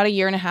like about a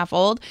year and a half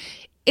old.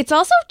 It's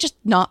also just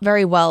not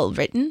very well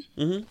written.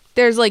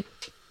 There's like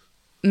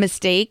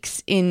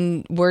mistakes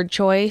in word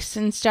choice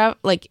and stuff,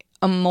 like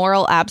a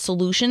moral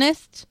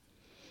absolutionist.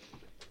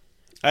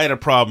 I had a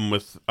problem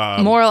with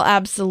Moral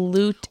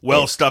absolute.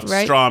 well-stuffed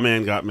right? straw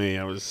man got me.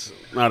 I was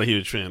not a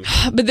huge fan.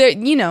 But there,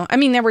 you know, I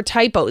mean, there were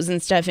typos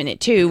and stuff in it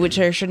too, which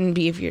there shouldn't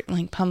be if you're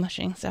like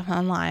publishing stuff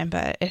online.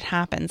 But it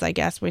happens, I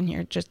guess, when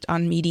you're just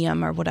on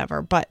Medium or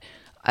whatever. But,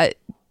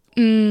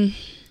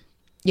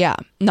 yeah,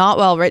 not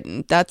well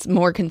written. That's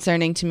more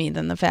concerning to me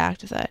than the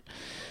fact that,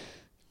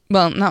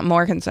 well, not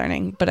more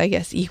concerning, but I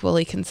guess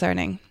equally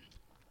concerning.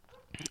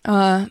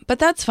 But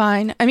that's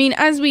fine. I mean,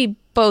 as we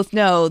both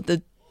know,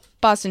 the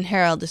Boston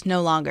Herald is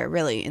no longer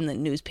really in the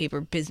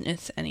newspaper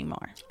business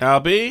anymore.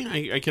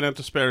 Albie, I cannot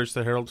disparage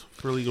the Herald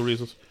for legal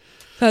reasons.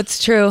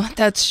 That's true.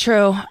 That's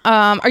true.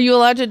 Are you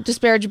allowed to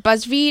disparage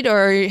BuzzFeed,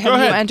 or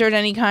have you entered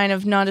any kind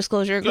of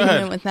non-disclosure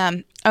agreement with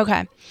them?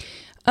 Okay.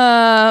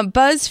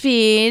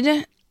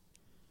 BuzzFeed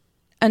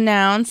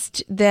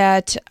announced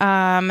that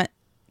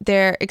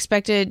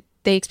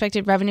they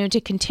expected revenue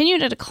to continue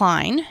to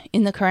decline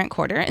in the current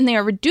quarter, and they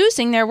are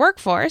reducing their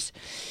workforce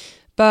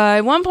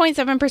by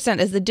 1.7%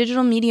 as the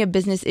digital media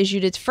business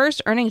issued its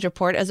first earnings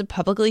report as a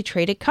publicly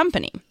traded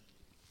company.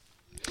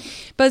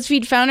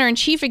 BuzzFeed founder and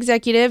chief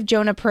executive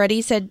Jonah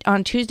Peretti said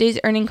on Tuesday's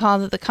earnings call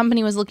that the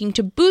company was looking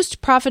to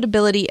boost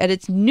profitability at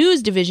its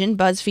news division,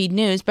 BuzzFeed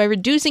News, by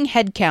reducing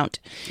headcount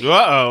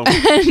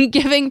and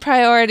giving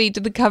priority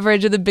to the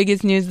coverage of the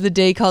biggest news of the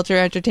day, culture,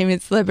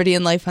 entertainment, celebrity,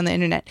 and life on the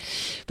internet.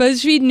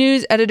 BuzzFeed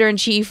News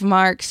editor-in-chief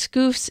Mark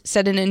Scoofs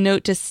said in a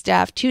note to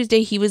staff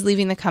Tuesday he was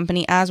leaving the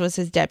company, as was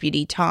his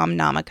deputy, Tom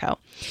Namako.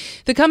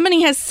 The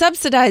company has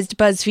subsidized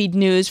BuzzFeed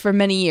News for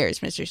many years,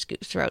 Mr.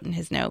 Scoofs wrote in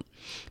his note.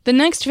 The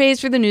next phase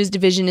for the news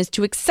division is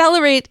to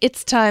accelerate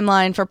its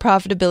timeline for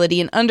profitability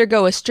and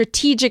undergo a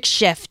strategic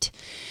shift.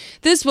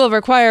 This will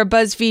require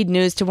BuzzFeed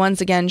News to once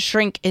again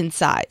shrink in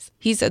size.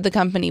 He said the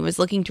company was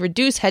looking to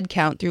reduce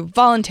headcount through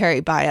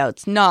voluntary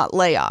buyouts, not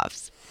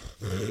layoffs.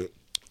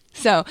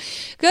 So,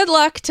 good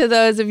luck to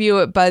those of you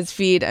at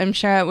BuzzFeed. I'm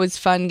sure it was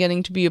fun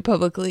getting to be a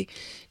publicly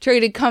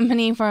traded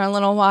company for a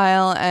little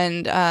while,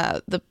 and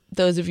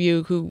those of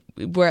you who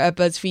were at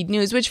BuzzFeed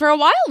News, which for a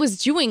while was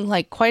doing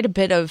like quite a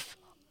bit of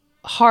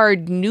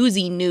hard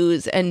newsy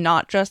news and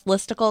not just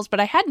listicles, but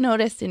I had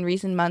noticed in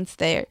recent months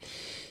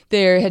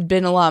there had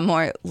been a lot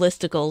more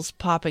listicles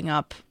popping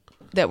up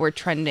that were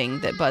trending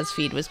that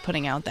BuzzFeed was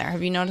putting out there.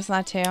 Have you noticed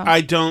that too?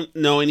 I don't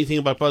know anything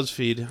about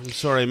BuzzFeed. I'm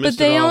sorry, I missed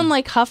but they it all. own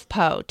like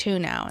HuffPo too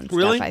now and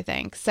Really? stuff, I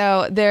think.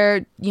 So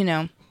they're,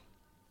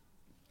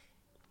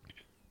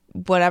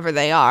 whatever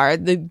they are,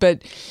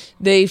 but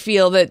they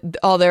feel that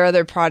all their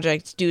other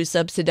projects do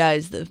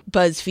subsidize the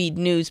BuzzFeed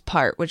news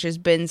part, which has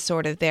been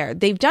sort of there.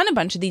 They've done a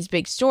bunch of these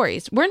big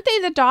stories. Weren't they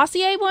the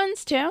dossier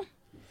ones too?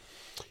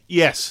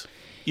 Yes,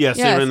 they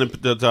were in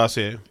the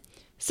dossier.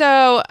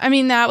 So, I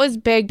mean, that was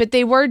big, but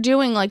they were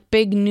doing like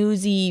big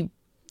newsy,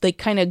 like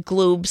kind of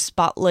Globe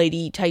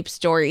spotlighty type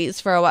stories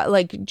for a while,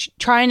 like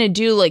trying to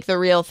do like the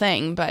real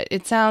thing, but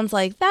it sounds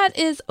like that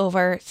is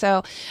over.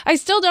 So I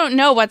still don't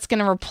know what's going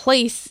to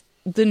replace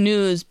the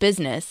news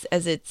business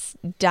as it's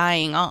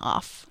dying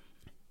off.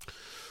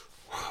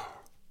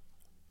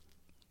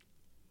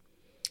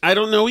 I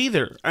don't know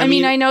either. I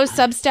mean, I know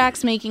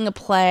Substack's making a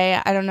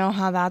play. I don't know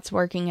how that's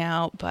working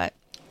out, but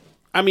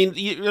I mean,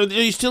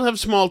 you still have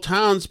small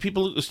towns.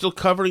 People are still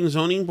covering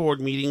zoning board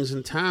meetings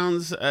in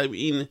towns. I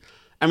mean,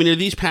 are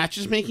these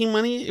patches making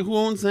money? Who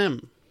owns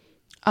them?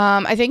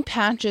 I think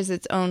Patch is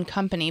its own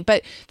company,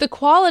 but the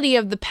quality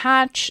of the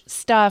Patch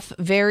stuff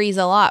varies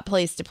a lot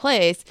place to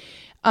place.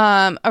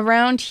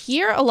 Around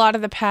here, a lot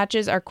of the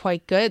patches are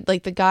quite good.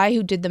 Like the guy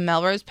who did the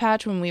Melrose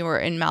patch when we were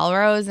in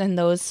Melrose and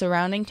those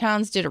surrounding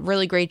towns did a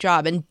really great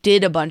job and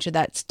did a bunch of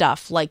that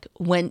stuff, like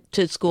went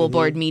to school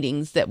board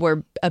meetings that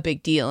were a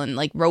big deal and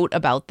like wrote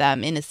about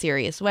them in a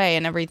serious way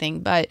and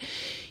everything. But,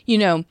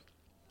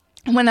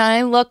 when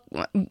I look,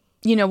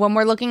 when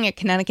we're looking at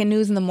Connecticut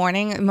news in the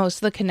morning, most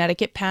of the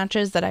Connecticut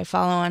patches that I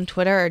follow on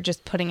Twitter are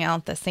just putting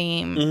out the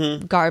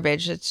same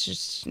garbage.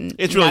 It's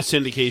really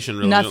syndication,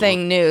 really.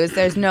 Nothing news.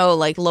 There's no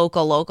like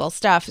local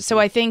stuff. So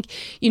I think,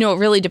 it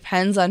really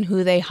depends on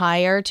who they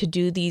hire to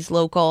do these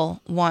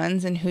local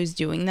ones and who's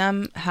doing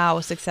them, how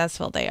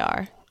successful they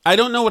are. I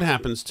don't know what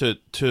happens to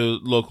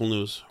local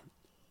news.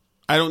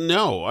 I don't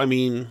know. I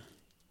mean,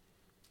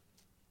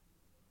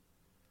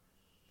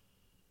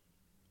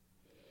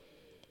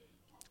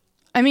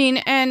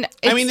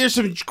 there's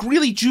some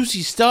really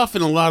juicy stuff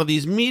in a lot of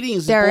these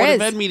meetings, the Board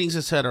of Ed meetings,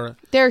 etc.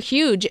 They're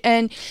huge.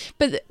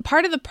 But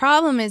part of the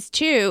problem is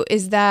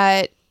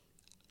that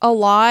a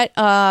lot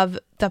of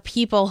the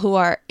people who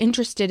are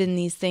interested in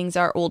these things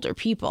are older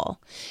people.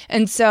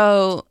 And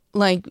so,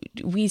 like,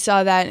 we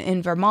saw that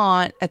in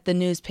Vermont at the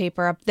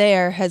newspaper up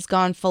there has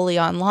gone fully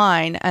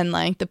online. And,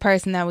 like, the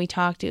person that we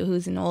talked to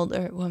who's an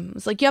older woman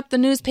was like, yep, the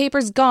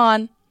newspaper's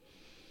gone.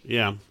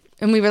 Yeah.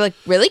 And we were like,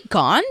 really?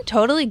 Gone?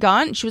 Totally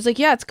gone? She was like,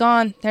 yeah, it's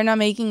gone. They're not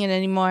making it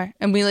anymore.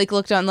 And we like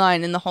looked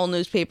online and the whole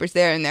newspaper's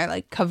there and they're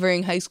like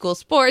covering high school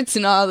sports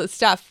and all this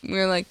stuff. And we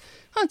were like,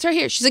 oh, it's right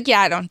here. She's like,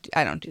 yeah,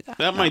 I don't do that.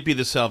 That might be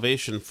the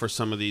salvation for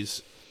some of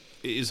these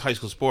is high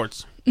school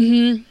sports.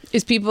 Mm-hmm.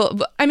 Is people,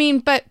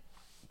 but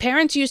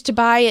parents used to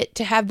buy it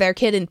to have their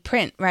kid in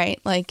print, right?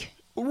 Like,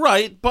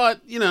 right. But,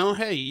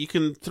 hey, you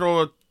can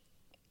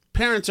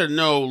parents are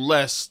no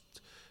less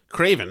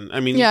craven.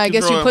 I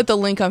guess you put the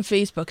link on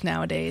Facebook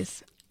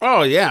nowadays.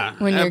 Oh, yeah.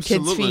 When your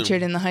kid's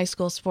featured in the high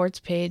school sports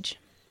page.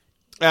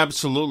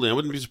 Absolutely. I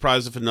wouldn't be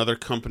surprised if another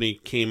company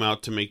came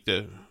out to make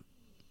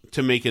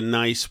a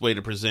nice way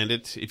to present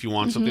it if you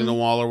want something on the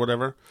wall or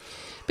whatever.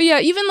 But yeah,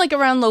 even like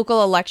around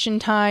local election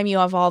time, you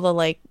have all the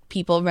like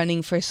people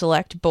running for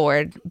select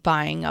board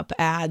buying up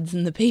ads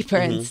in the paper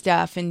and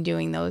stuff and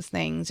doing those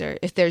things. Or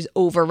if there's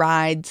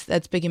overrides,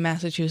 that's big in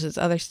Massachusetts.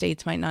 Other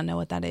states might not know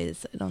what that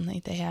is. I don't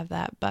think they have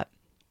that, but...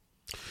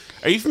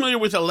 Are you familiar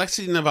with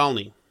Alexei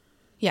Navalny?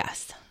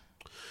 Yes.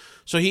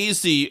 So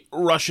he's the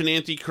Russian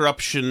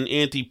anti-corruption,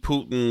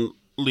 anti-Putin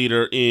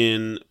leader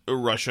in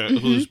Russia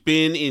who's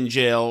been in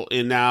jail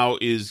and now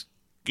has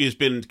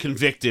been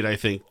convicted, I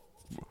think,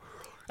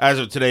 as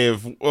of today,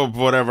 of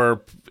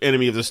whatever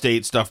enemy of the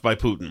state stuff by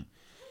Putin.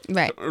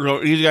 Right.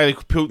 He's a guy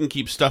that Putin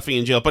keeps stuffing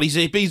in jail, but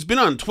he's been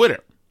on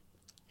Twitter.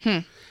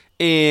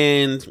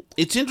 And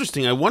it's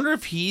interesting. I wonder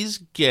if he's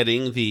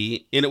getting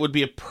and it would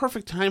be a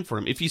perfect time for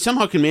him, if he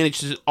somehow can manage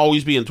to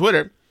always be on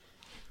Twitter.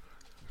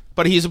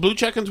 But he's a blue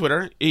check on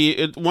Twitter.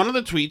 One of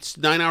the tweets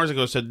 9 hours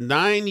ago said,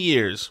 9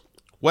 years.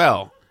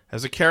 Well,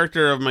 as a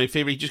character of my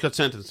favorite, he just got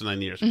sentenced to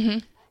 9 years.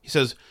 He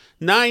says,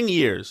 9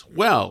 years.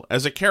 Well,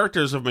 as a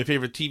character of my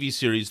favorite TV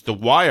series, The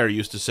Wire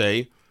used to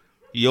say,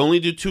 you only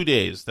do 2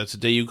 days. That's the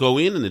day you go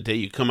in and the day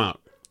you come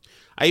out.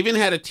 I even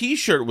had a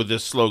T-shirt with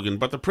this slogan,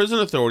 but the prison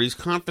authorities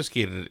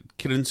confiscated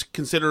it,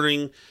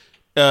 considering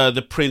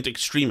the print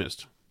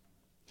extremist.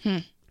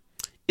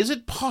 Is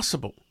it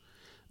possible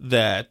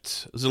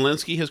that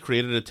Zelensky has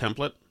created a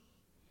template?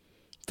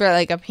 For,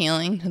 like,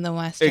 appealing to the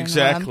Western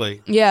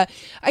Exactly. Web. Yeah.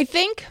 I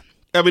think...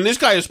 this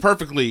guy is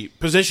perfectly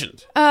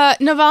positioned.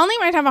 Navalny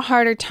might have a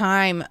harder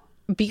time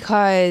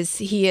because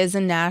he is a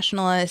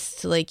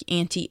nationalist, like,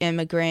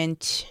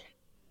 anti-immigrant...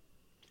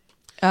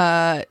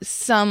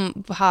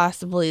 some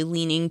possibly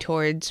leaning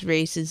towards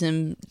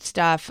racism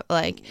stuff,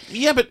 like...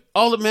 Yeah, but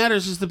all that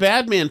matters is the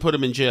bad man put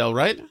him in jail,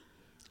 right?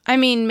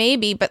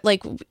 Maybe, but,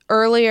 like,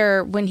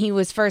 earlier when he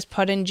was first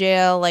put in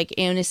jail, like,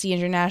 Amnesty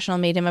International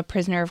made him a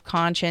prisoner of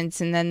conscience,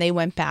 and then they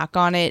went back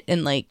on it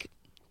and, like,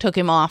 took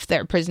him off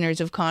their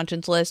prisoners of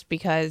conscience list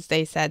because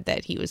they said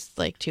that he was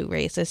like too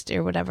racist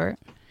or whatever.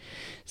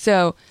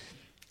 So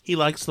he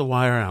likes The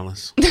Wire,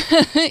 Alice.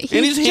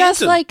 he's just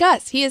handsome. like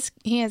us. He is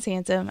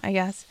handsome, I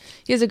guess.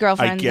 He has a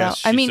girlfriend. I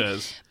guess though. I mean,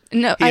 says.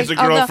 no, He has a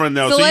girlfriend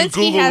though. So you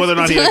Google whether or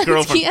not he has a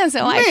girlfriend. He has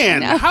a wife. Man,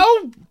 no.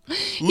 how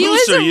he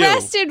loose was are you?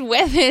 arrested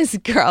with his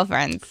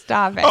girlfriend.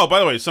 Stop it. Oh, by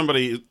the way,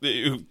 somebody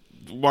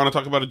want to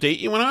talk about a date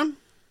you went on?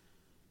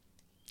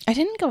 I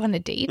didn't go on a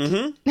date.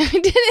 Mm-hmm. I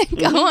didn't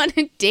go on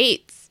a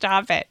date.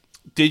 Stop it.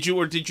 Did you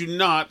or did you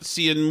not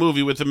see a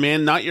movie with a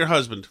man not your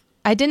husband?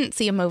 I didn't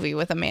see a movie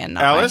with a man,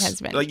 not Alice, my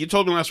husband. like you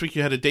told me last week,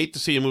 you had a date to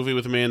see a movie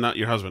with a man not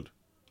your husband.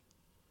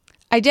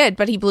 I did,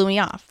 but he blew me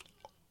off.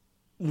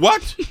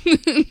 What?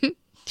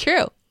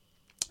 True.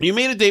 You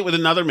made a date with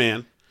another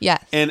man.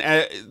 Yes. And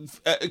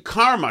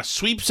karma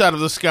sweeps out of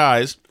the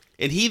skies,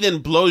 and he then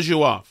blows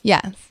you off.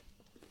 Yes.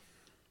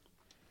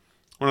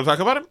 Want to talk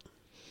about it?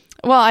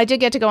 Well, I did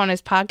get to go on his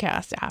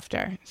podcast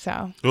after,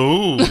 so.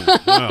 Ooh.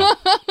 Wow.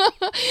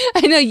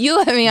 I know you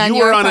let me on You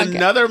your were on podcast.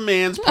 another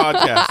man's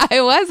podcast.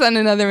 I was on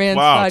another man's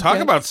Wow, podcast. talk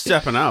about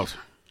stepping out.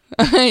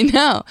 I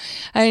know.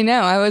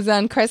 I was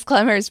on Chris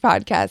Klemmer's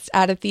podcast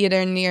at a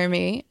theater near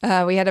me.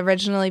 We had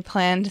originally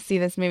planned to see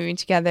this movie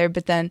together,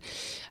 but then,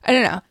 I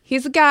don't know.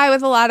 He's a guy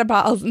with a lot of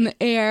balls in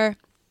the air,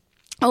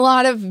 a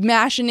lot of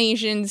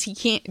machinations.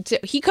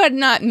 He could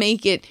not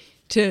make it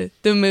to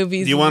the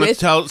movies. Do you want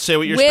to say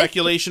what your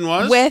speculation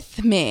was?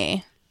 With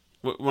me.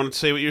 Want to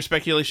say what your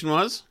speculation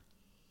was?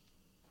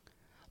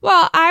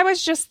 Well, I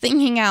was just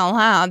thinking out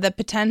loud that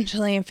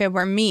potentially if it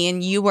were me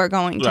and you were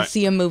going to Right.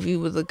 see a movie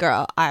with a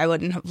girl, I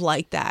wouldn't have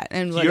liked that.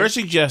 And You're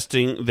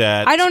suggesting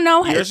that... I don't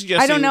know You're his.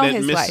 suggesting I don't know that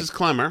his Mrs. wife.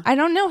 Clemmer I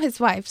don't know his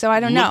wife, so I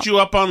don't know. looked you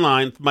up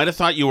online, might have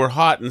thought you were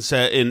hot and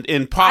said,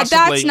 and possibly...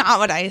 That's not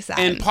what I said.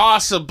 And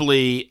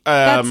possibly...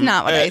 That's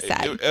not what I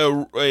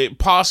said.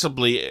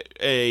 Possibly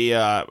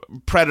a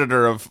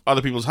predator of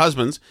other people's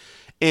husbands,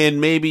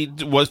 and maybe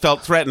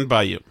felt threatened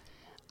by you.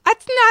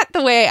 That's not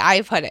the way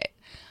I put it.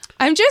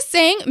 I'm just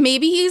saying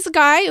maybe he's a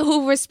guy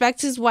who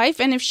respects his wife,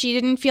 and if she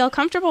didn't feel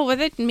comfortable with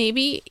it,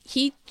 maybe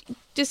he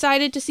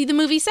decided to see the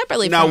movie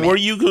separately Now, from me. were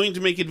you going to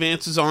make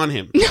advances on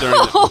him?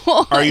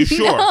 Are you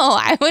sure? No,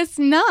 I was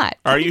not.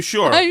 Are you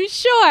sure? I'm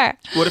sure.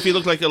 What if he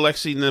looked like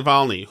Alexei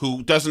Navalny,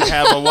 who doesn't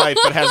have a wife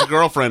but has a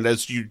girlfriend,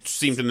 as you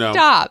seem to know?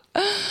 Stop.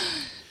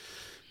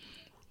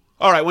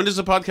 All right, when does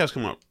the podcast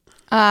come out?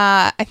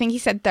 I think he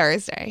said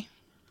Thursday.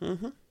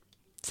 Mm-hmm.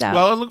 So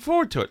Well, I look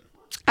forward to it.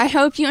 I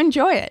hope you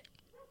enjoy it.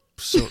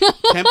 So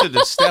tempted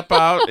to step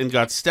out and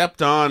got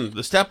stepped on.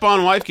 The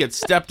step-on wife gets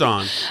stepped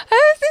on.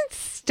 I wasn't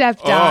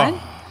stepped on.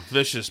 Oh,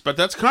 vicious. But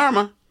that's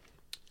karma.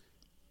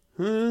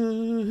 You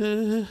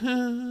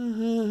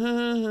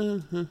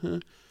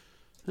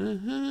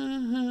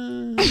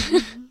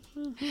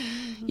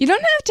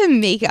don't have to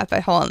make up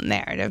a whole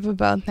narrative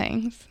about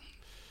things.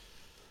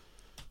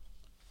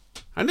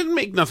 I didn't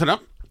make nothing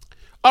up.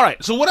 All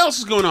right, so what else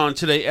is going on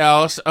today,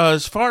 Alice?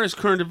 As far as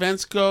current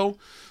events go,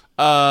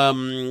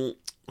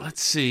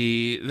 let's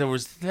see. There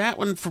was that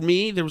one for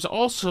me. There was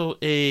also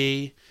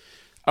a...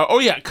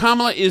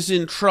 Kamala is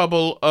in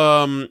trouble,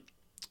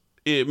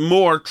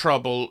 more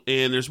trouble,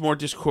 and there's more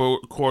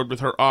discord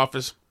with her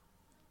office.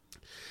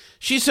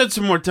 She said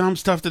some more dumb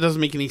stuff that doesn't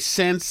make any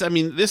sense. I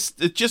mean,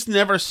 it just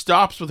never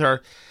stops with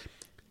her.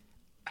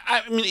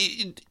 I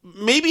mean,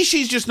 maybe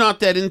she's just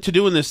not that into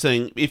doing this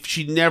thing if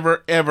she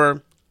never,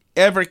 ever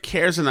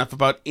cares enough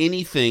about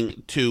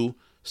anything to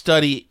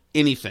study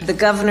anything. The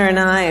governor and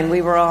I, and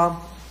we were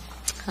all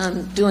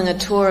doing a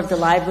tour of the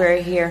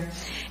library here,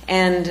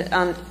 and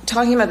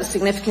talking about the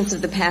significance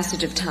of the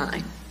passage of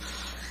time,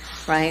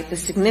 right? The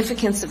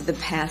significance of the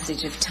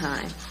passage of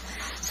time.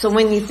 So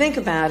when you think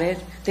about it,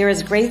 there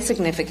is great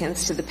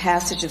significance to the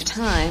passage of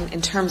time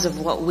in terms of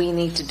what we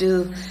need to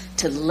do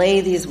to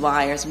lay these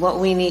wires, what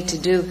we need to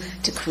do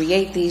to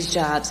create these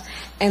jobs.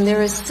 And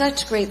there is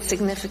such great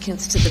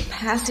significance to the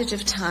passage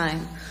of time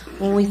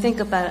when we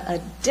think about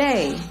a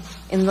day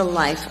in the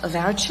life of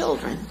our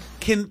children.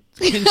 Can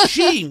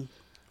she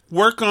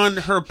work on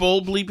her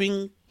bull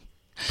bleeping,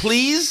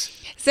 please?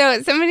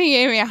 So somebody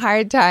gave me a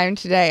hard time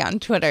today on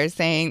Twitter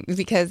saying,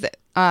 because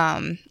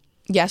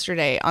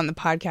yesterday on the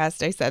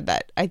podcast I said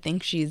that I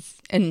think she's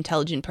an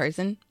intelligent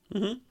person.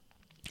 Mm-hmm.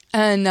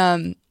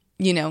 And,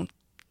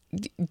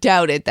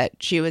 doubted that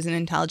she was an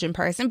intelligent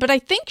person. But I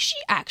think she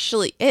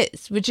actually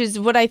is, which is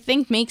what I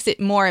think makes it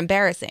more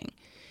embarrassing.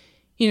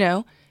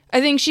 I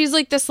think she's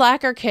like the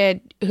slacker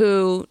kid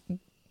who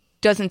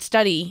doesn't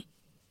study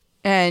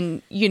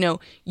and,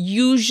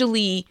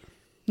 usually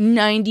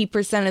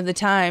 90% of the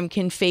time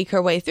can fake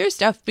her way through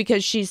stuff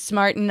because she's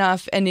smart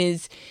enough and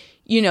is,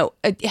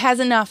 has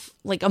enough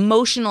like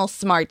emotional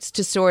smarts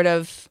to sort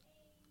of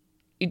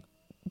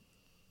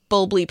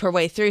bull bleep her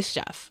way through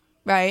stuff,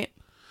 right?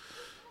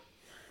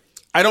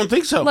 I don't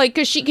think so. Like,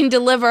 because she can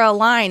deliver a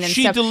line and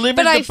she stuff. delivered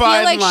but the I feel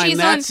bottom like line. she's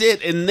That's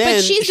it. And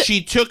then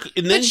she took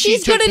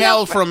she's took good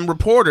hell enough from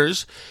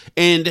reporters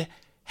and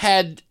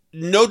had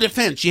no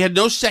defense. She had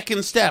no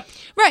second step.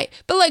 Right.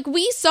 But like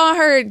we saw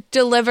her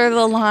deliver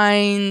the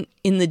line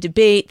in the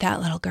debate, that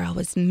little girl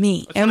was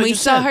me. That's and what I we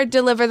just saw said. her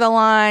deliver the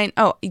line.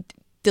 Oh,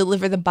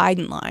 deliver the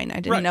Biden line. I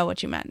didn't Right. know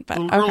what you meant. But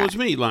The girl okay. was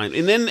me line.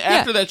 And then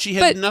after that, she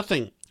had but-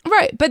 nothing.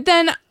 Right. But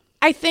then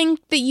I think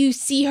that you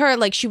see her,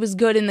 like, she was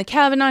good in the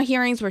Kavanaugh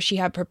hearings where she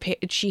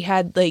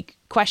had like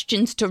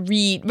questions to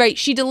read. Right.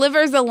 She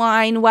delivers a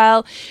line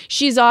well.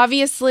 She's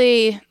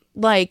obviously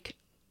like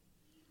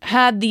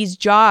had these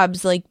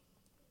jobs, like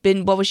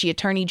been, what was she,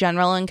 Attorney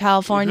General in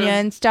California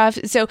and stuff.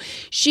 So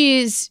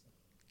she's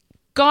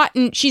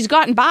gotten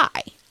by.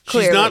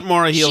 Clearly. She's not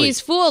Maura Healey. She's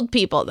fooled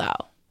people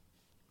though.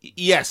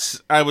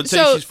 Yes, I would say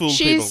So she's fooled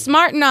she's people.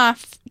 smart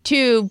enough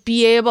to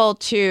be able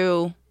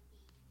to,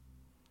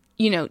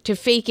 to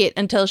fake it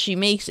until she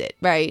makes it,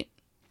 right?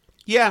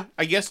 Yeah,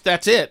 I guess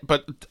that's it.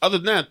 But other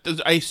than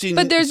that, I've seen.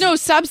 But there's no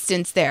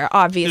substance there,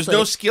 obviously. There's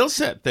no skill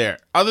set there,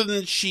 other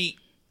than she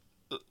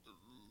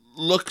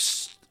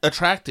looks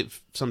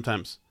attractive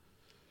sometimes.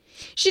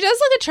 She does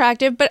look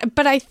attractive,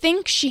 but I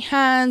think she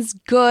has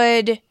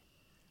good.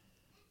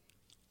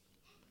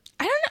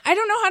 I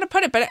don't know how to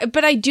put it,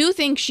 but I do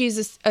think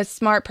she's a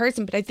smart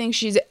person. But I think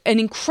she's an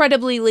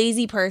incredibly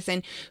lazy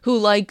person who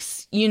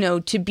likes,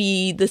 to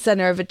be the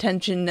center of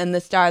attention and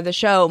the star of the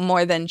show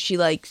more than she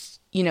likes,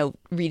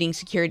 reading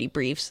security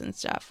briefs and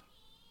stuff.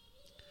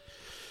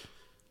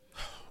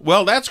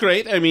 Well, that's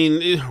great. I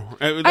mean,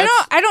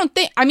 I don't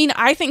think. I mean,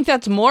 I think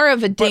that's more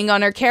of a ding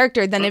on her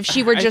character than if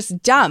she were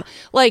just dumb.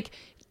 Like,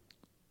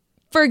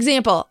 for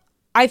example,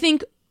 I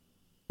think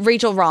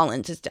Rachel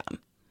Rollins is dumb.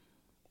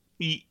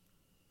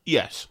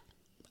 Yes.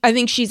 I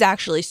think she's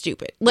actually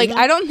stupid. Like,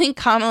 I don't think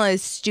Kamala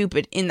is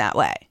stupid in that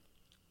way.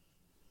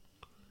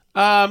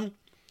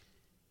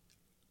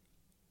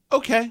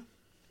 Okay.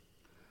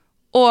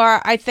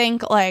 Or I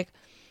think, like,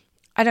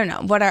 I don't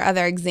know, what are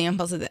other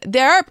examples of that?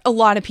 There are a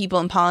lot of people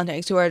in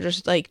politics who are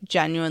just, like,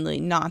 genuinely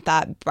not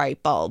that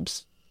bright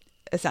bulbs,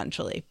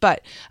 essentially.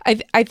 But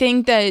I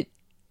think that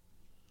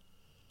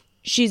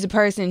she's a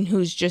person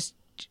who's just,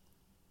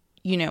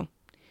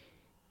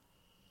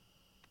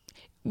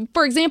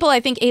 for example, I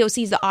think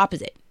AOC is the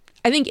opposite.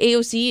 I think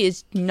AOC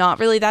is not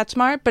really that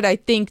smart, but I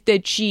think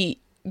that she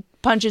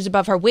punches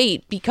above her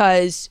weight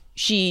because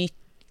she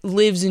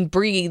lives and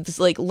breathes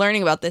like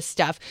learning about this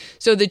stuff,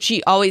 so that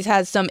she always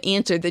has some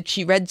answer that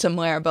she read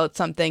somewhere about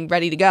something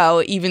ready to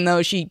go, even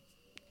though she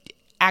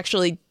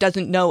actually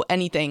doesn't know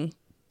anything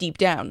deep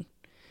down.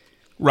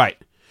 Right.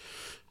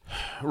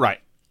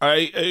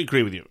 I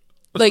agree with you.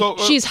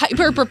 She's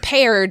hyper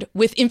prepared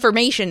with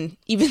information,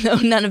 even though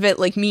none of it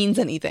like means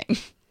anything.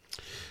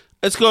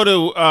 Let's go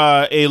to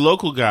a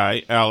local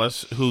guy,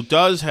 Alice, who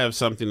does have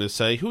something to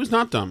say, who is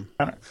not dumb.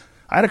 I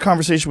had a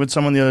conversation with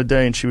someone the other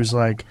day, and she was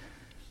like,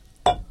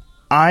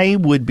 I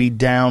would be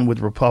down with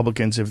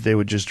Republicans if they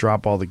would just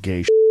drop all the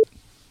gay shit.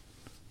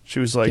 She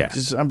was like,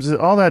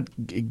 all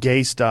that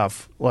gay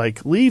stuff,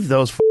 like, leave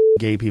those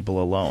gay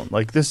people alone.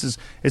 Like,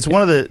 it's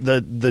one of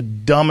the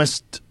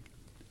dumbest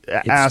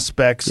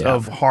aspects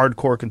of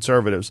hardcore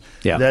conservatives.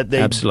 Yeah,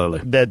 absolutely.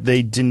 That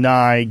they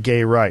deny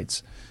gay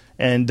rights.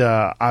 And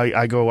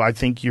I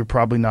think you're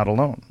probably not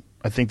alone.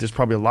 I think there's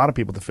probably a lot of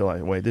people that feel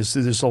that way.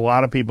 There's a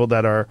lot of people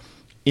that are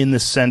in the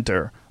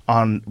center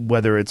on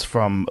whether it's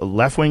from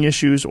left-wing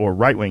issues or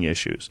right-wing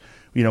issues.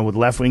 With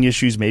left-wing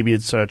issues, maybe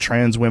it's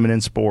trans women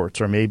in sports,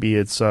 or maybe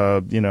it's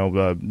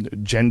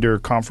gender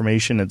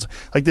confirmation. It's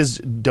like this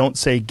 "don't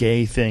say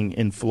gay" thing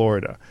in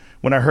Florida.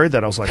 When I heard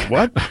that, I was like,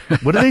 "What?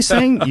 What are they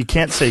saying? You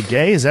can't say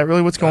gay? Is that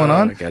really what's going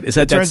on?" It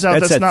turns out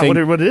that's not what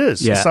it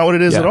is. Yeah. It's not what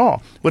it is at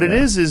all. What it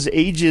is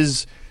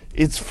ages.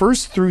 It's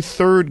first through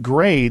third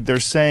grade. They're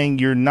saying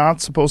you're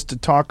not supposed to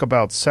talk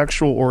about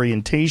sexual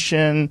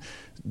orientation,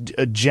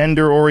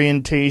 gender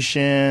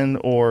orientation,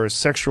 or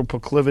sexual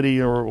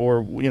proclivity,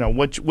 or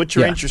what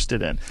you're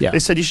interested in. Yeah. They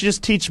said you should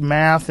just teach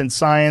math and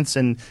science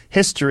and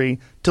history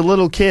to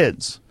little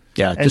kids.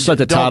 Yeah, And just let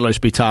the toddlers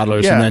be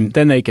toddlers, and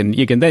then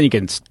you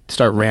can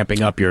start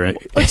ramping up your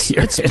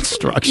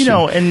instruction.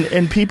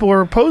 And people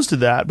are opposed to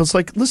that. But it's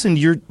like, listen,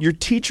 your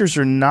teachers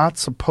are not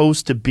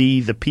supposed to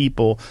be the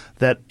people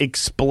that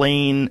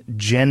explain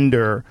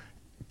gender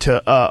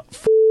to a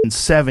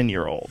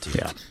 7-year-old.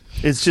 Yeah,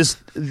 it's just,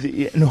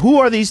 and who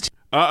are these?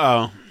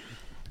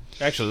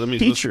 Actually,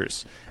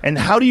 teachers. And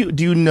how do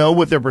you know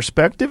what their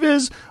perspective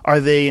is? Are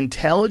they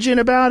intelligent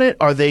about it?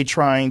 Are they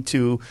trying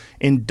to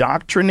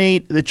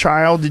indoctrinate the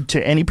child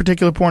to any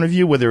particular point of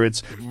view? Whether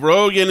it's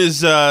Rogan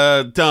is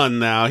done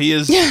now. He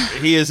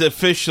is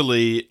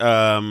officially.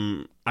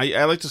 I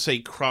like to say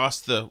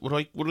crossed the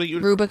what do you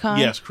Rubicon?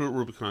 Yes,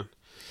 Rubicon.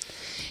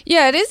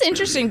 Yeah, it is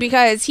interesting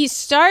because he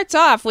starts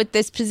off with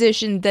this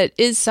position that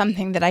is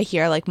something that I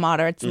hear like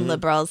moderates and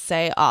liberals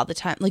say all the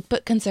time. Like,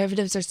 but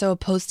conservatives are so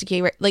opposed to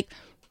gay rights. Like,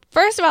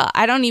 first of all,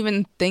 I don't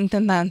even think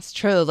that that's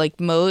true. Like,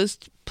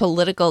 most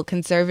political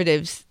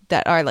conservatives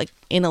that are like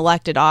in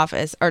elected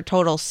office are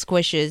total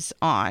squishes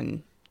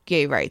on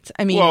gay rights.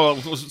 I mean, well,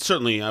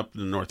 certainly up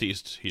in the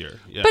Northeast here.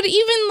 Yeah. But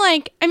even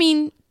like, I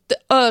mean,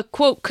 the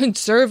quote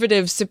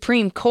conservative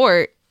Supreme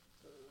Court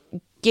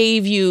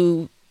gave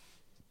you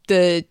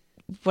the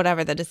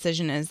whatever the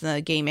decision is,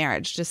 the gay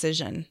marriage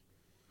decision,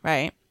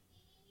 right?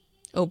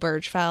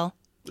 Oberge fell.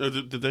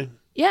 Did they?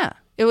 Yeah.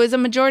 It was a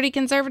majority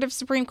conservative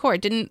Supreme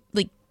Court.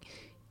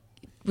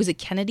 Was it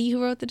Kennedy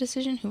who wrote the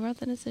decision? Who wrote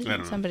the decision? I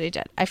don't know. Somebody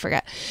did. I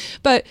forget.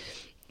 But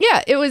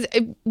yeah, it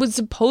was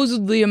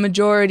supposedly a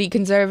majority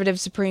conservative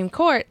Supreme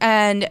Court.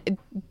 And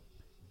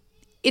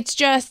it's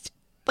just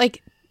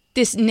like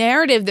this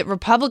narrative that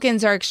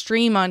Republicans are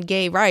extreme on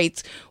gay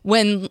rights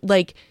when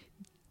like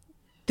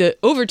the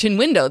Overton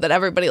window that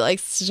everybody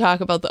likes to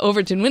talk about, the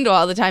Overton window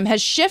all the time,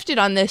 has shifted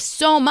on this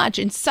so much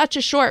in such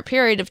a short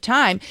period of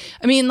time.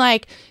 I mean,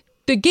 like,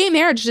 the gay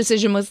marriage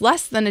decision was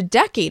less than a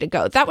decade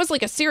ago. That was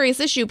like a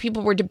serious issue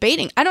people were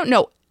debating. I don't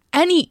know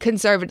any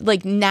conservative,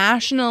 like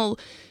national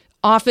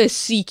office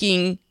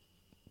seeking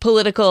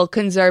political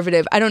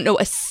conservative. I don't know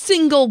a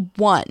single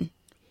one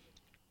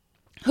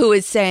who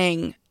is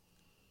saying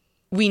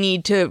we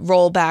need to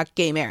roll back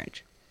gay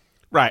marriage.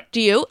 Right.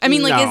 Do you? I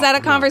mean, like, No, is that a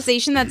no.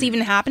 conversation that's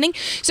even happening?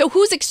 So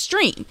who's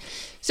extreme?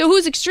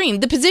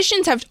 The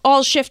positions have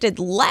all shifted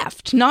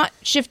left, not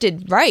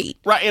shifted right.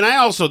 Right, and I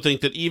also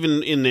think that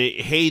even in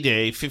the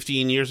heyday,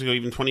 15 years ago,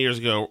 even 20 years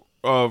ago,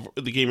 of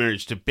the gay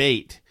marriage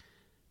debate,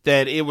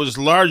 that it was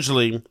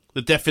largely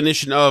the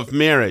definition of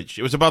marriage.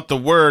 It was about the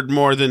word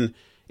more than...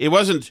 It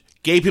wasn't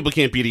gay people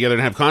can't be together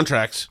and have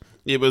contracts.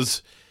 It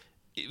was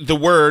the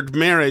word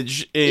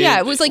marriage. Yeah,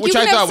 it was like you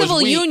could have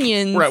civil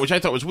unions. Right, which I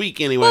thought was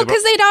weak anyway. Well,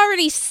 because they'd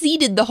already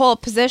ceded the whole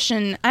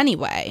position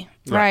anyway,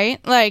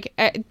 right? Like...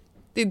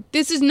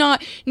 this is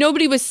not,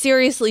 nobody was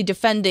seriously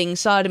defending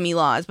sodomy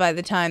laws by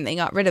the time they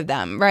got rid of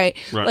them, right?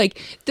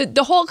 Like,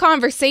 the whole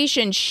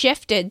conversation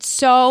shifted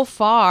so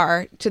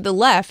far to the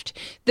left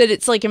that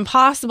it's, like,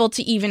 impossible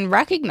to even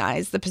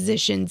recognize the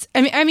positions.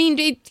 I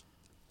mean,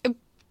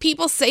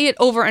 people say it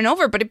over and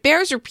over, but it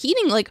bears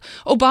repeating. Like,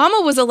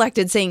 Obama was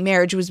elected saying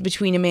marriage was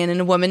between a man and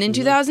a woman in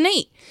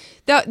 2008.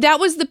 That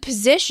was the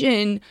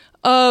position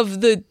of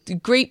the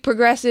great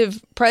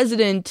progressive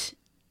president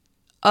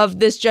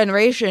of this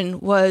generation,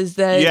 was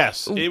that...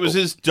 Yes, it was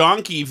his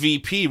donkey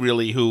VP,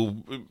 really, who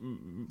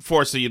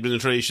forced the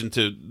administration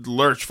to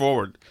lurch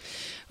forward.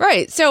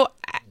 Right. So,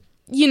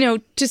 you know,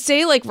 to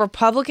say, like,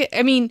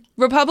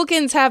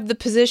 Republicans have the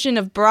position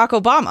of Barack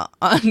Obama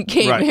on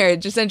gay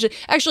marriage, essentially.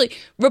 Actually,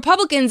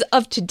 Republicans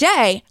of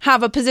today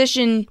have a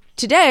position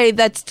today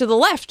that's to the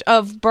left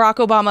of Barack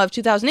Obama of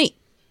 2008.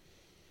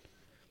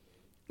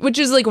 Which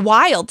is, like,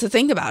 wild to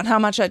think about how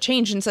much that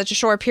changed in such a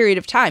short period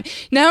of time.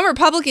 Now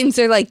Republicans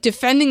are, like,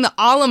 defending the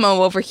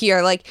Alamo over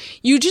here. Like,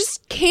 you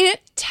just can't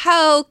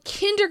tell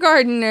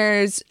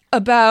kindergarteners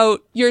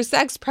about your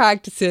sex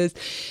practices.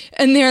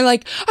 And they're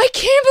like, I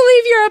can't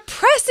believe you're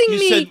oppressing me.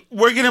 You said,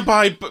 we're going to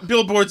buy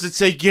billboards that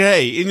say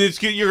gay, and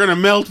you're going to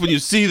melt when you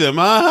see them.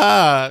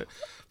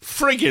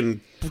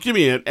 Friggin' give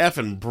me an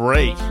effing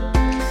break.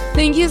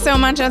 Thank you so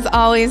much, as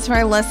always,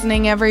 for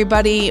listening,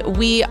 everybody.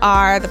 We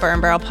are the Burn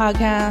Barrel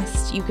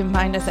Podcast. You can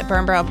find us at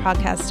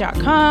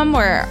burnbarrelpodcast.com.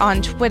 We're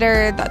on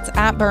Twitter. That's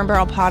at Burn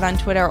Barrel Pod on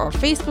Twitter, or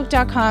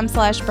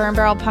facebook.com/Burn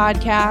Barrel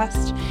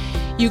Podcast.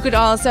 You could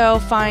also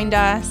find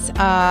us,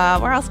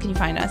 where else can you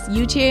find us?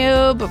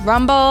 YouTube,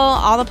 Rumble,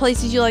 all the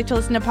places you like to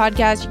listen to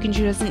podcasts. You can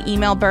shoot us an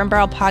email,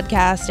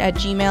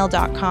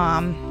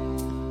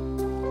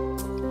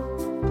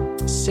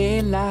 burnbarrelpodcast@gmail.com.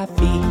 C'est la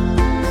vie.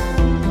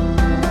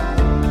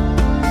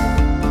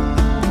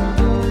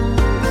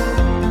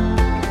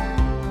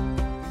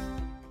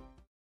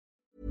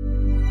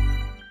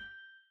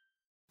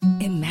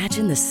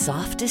 Imagine the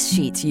softest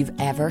sheets you've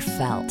ever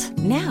felt.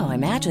 Now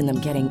imagine them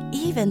getting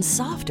even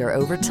softer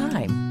over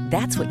time.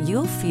 That's what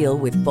you'll feel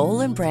with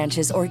Boll &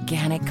 Branch's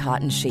organic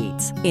cotton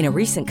sheets. In a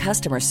recent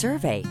customer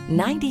survey,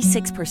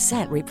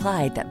 96%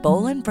 replied that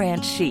Boll &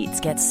 Branch sheets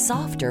get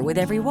softer with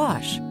every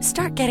wash.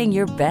 Start getting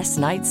your best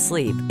night's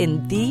sleep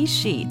in these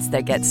sheets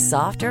that get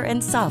softer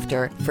and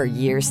softer for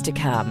years to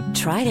come.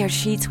 Try their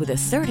sheets with a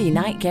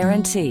 30-night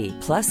guarantee.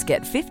 Plus,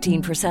 get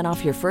 15%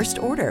 off your first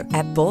order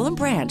at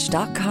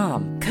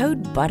bollandbranch.com.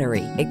 Code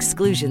BUTTERY.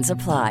 Exclusions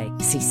apply.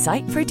 See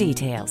site for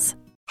details.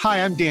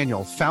 Hi, I'm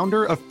Daniel,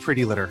 founder of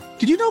Pretty Litter.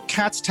 Did you know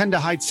cats tend to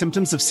hide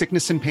symptoms of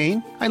sickness and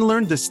pain? I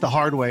learned this the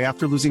hard way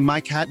after losing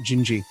my cat,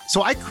 Gingy.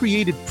 So I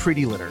created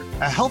Pretty Litter,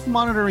 a health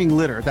monitoring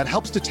litter that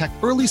helps detect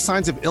early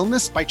signs of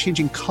illness by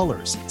changing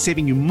colors,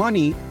 saving you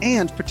money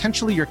and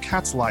potentially your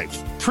cat's life.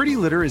 Pretty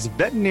Litter is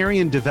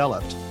veterinarian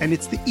developed, and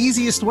it's the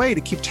easiest way to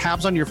keep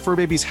tabs on your fur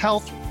baby's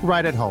health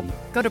right at home.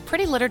 Go to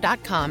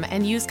prettylitter.com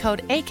and use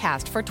code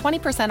ACAST for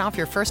 20% off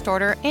your first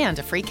order and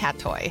a free cat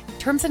toy.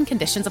 Terms and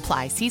conditions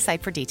apply. See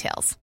site for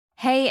details.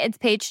 Hey, it's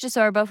Paige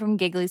DeSorbo from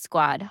Giggly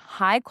Squad.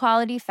 High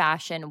quality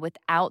fashion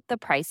without the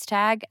price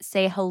tag.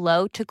 Say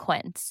hello to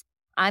Quince.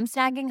 I'm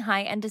snagging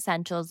high-end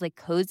essentials like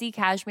cozy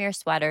cashmere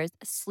sweaters,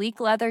 sleek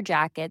leather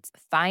jackets,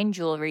 fine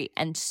jewelry,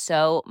 and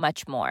so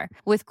much more.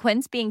 With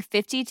Quince being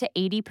 50 to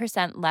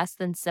 80% less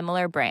than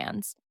similar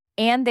brands.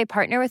 And they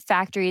partner with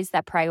factories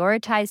that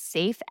prioritize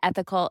safe,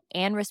 ethical,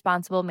 and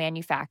responsible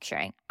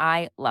manufacturing.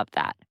 I love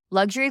that.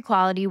 Luxury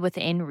quality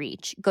within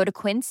reach. Go to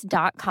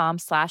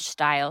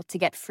quince.com/style to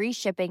get free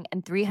shipping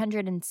and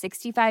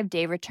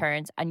 365-day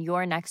returns on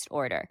your next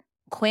order.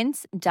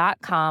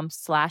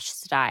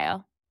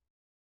 Quince.com/style.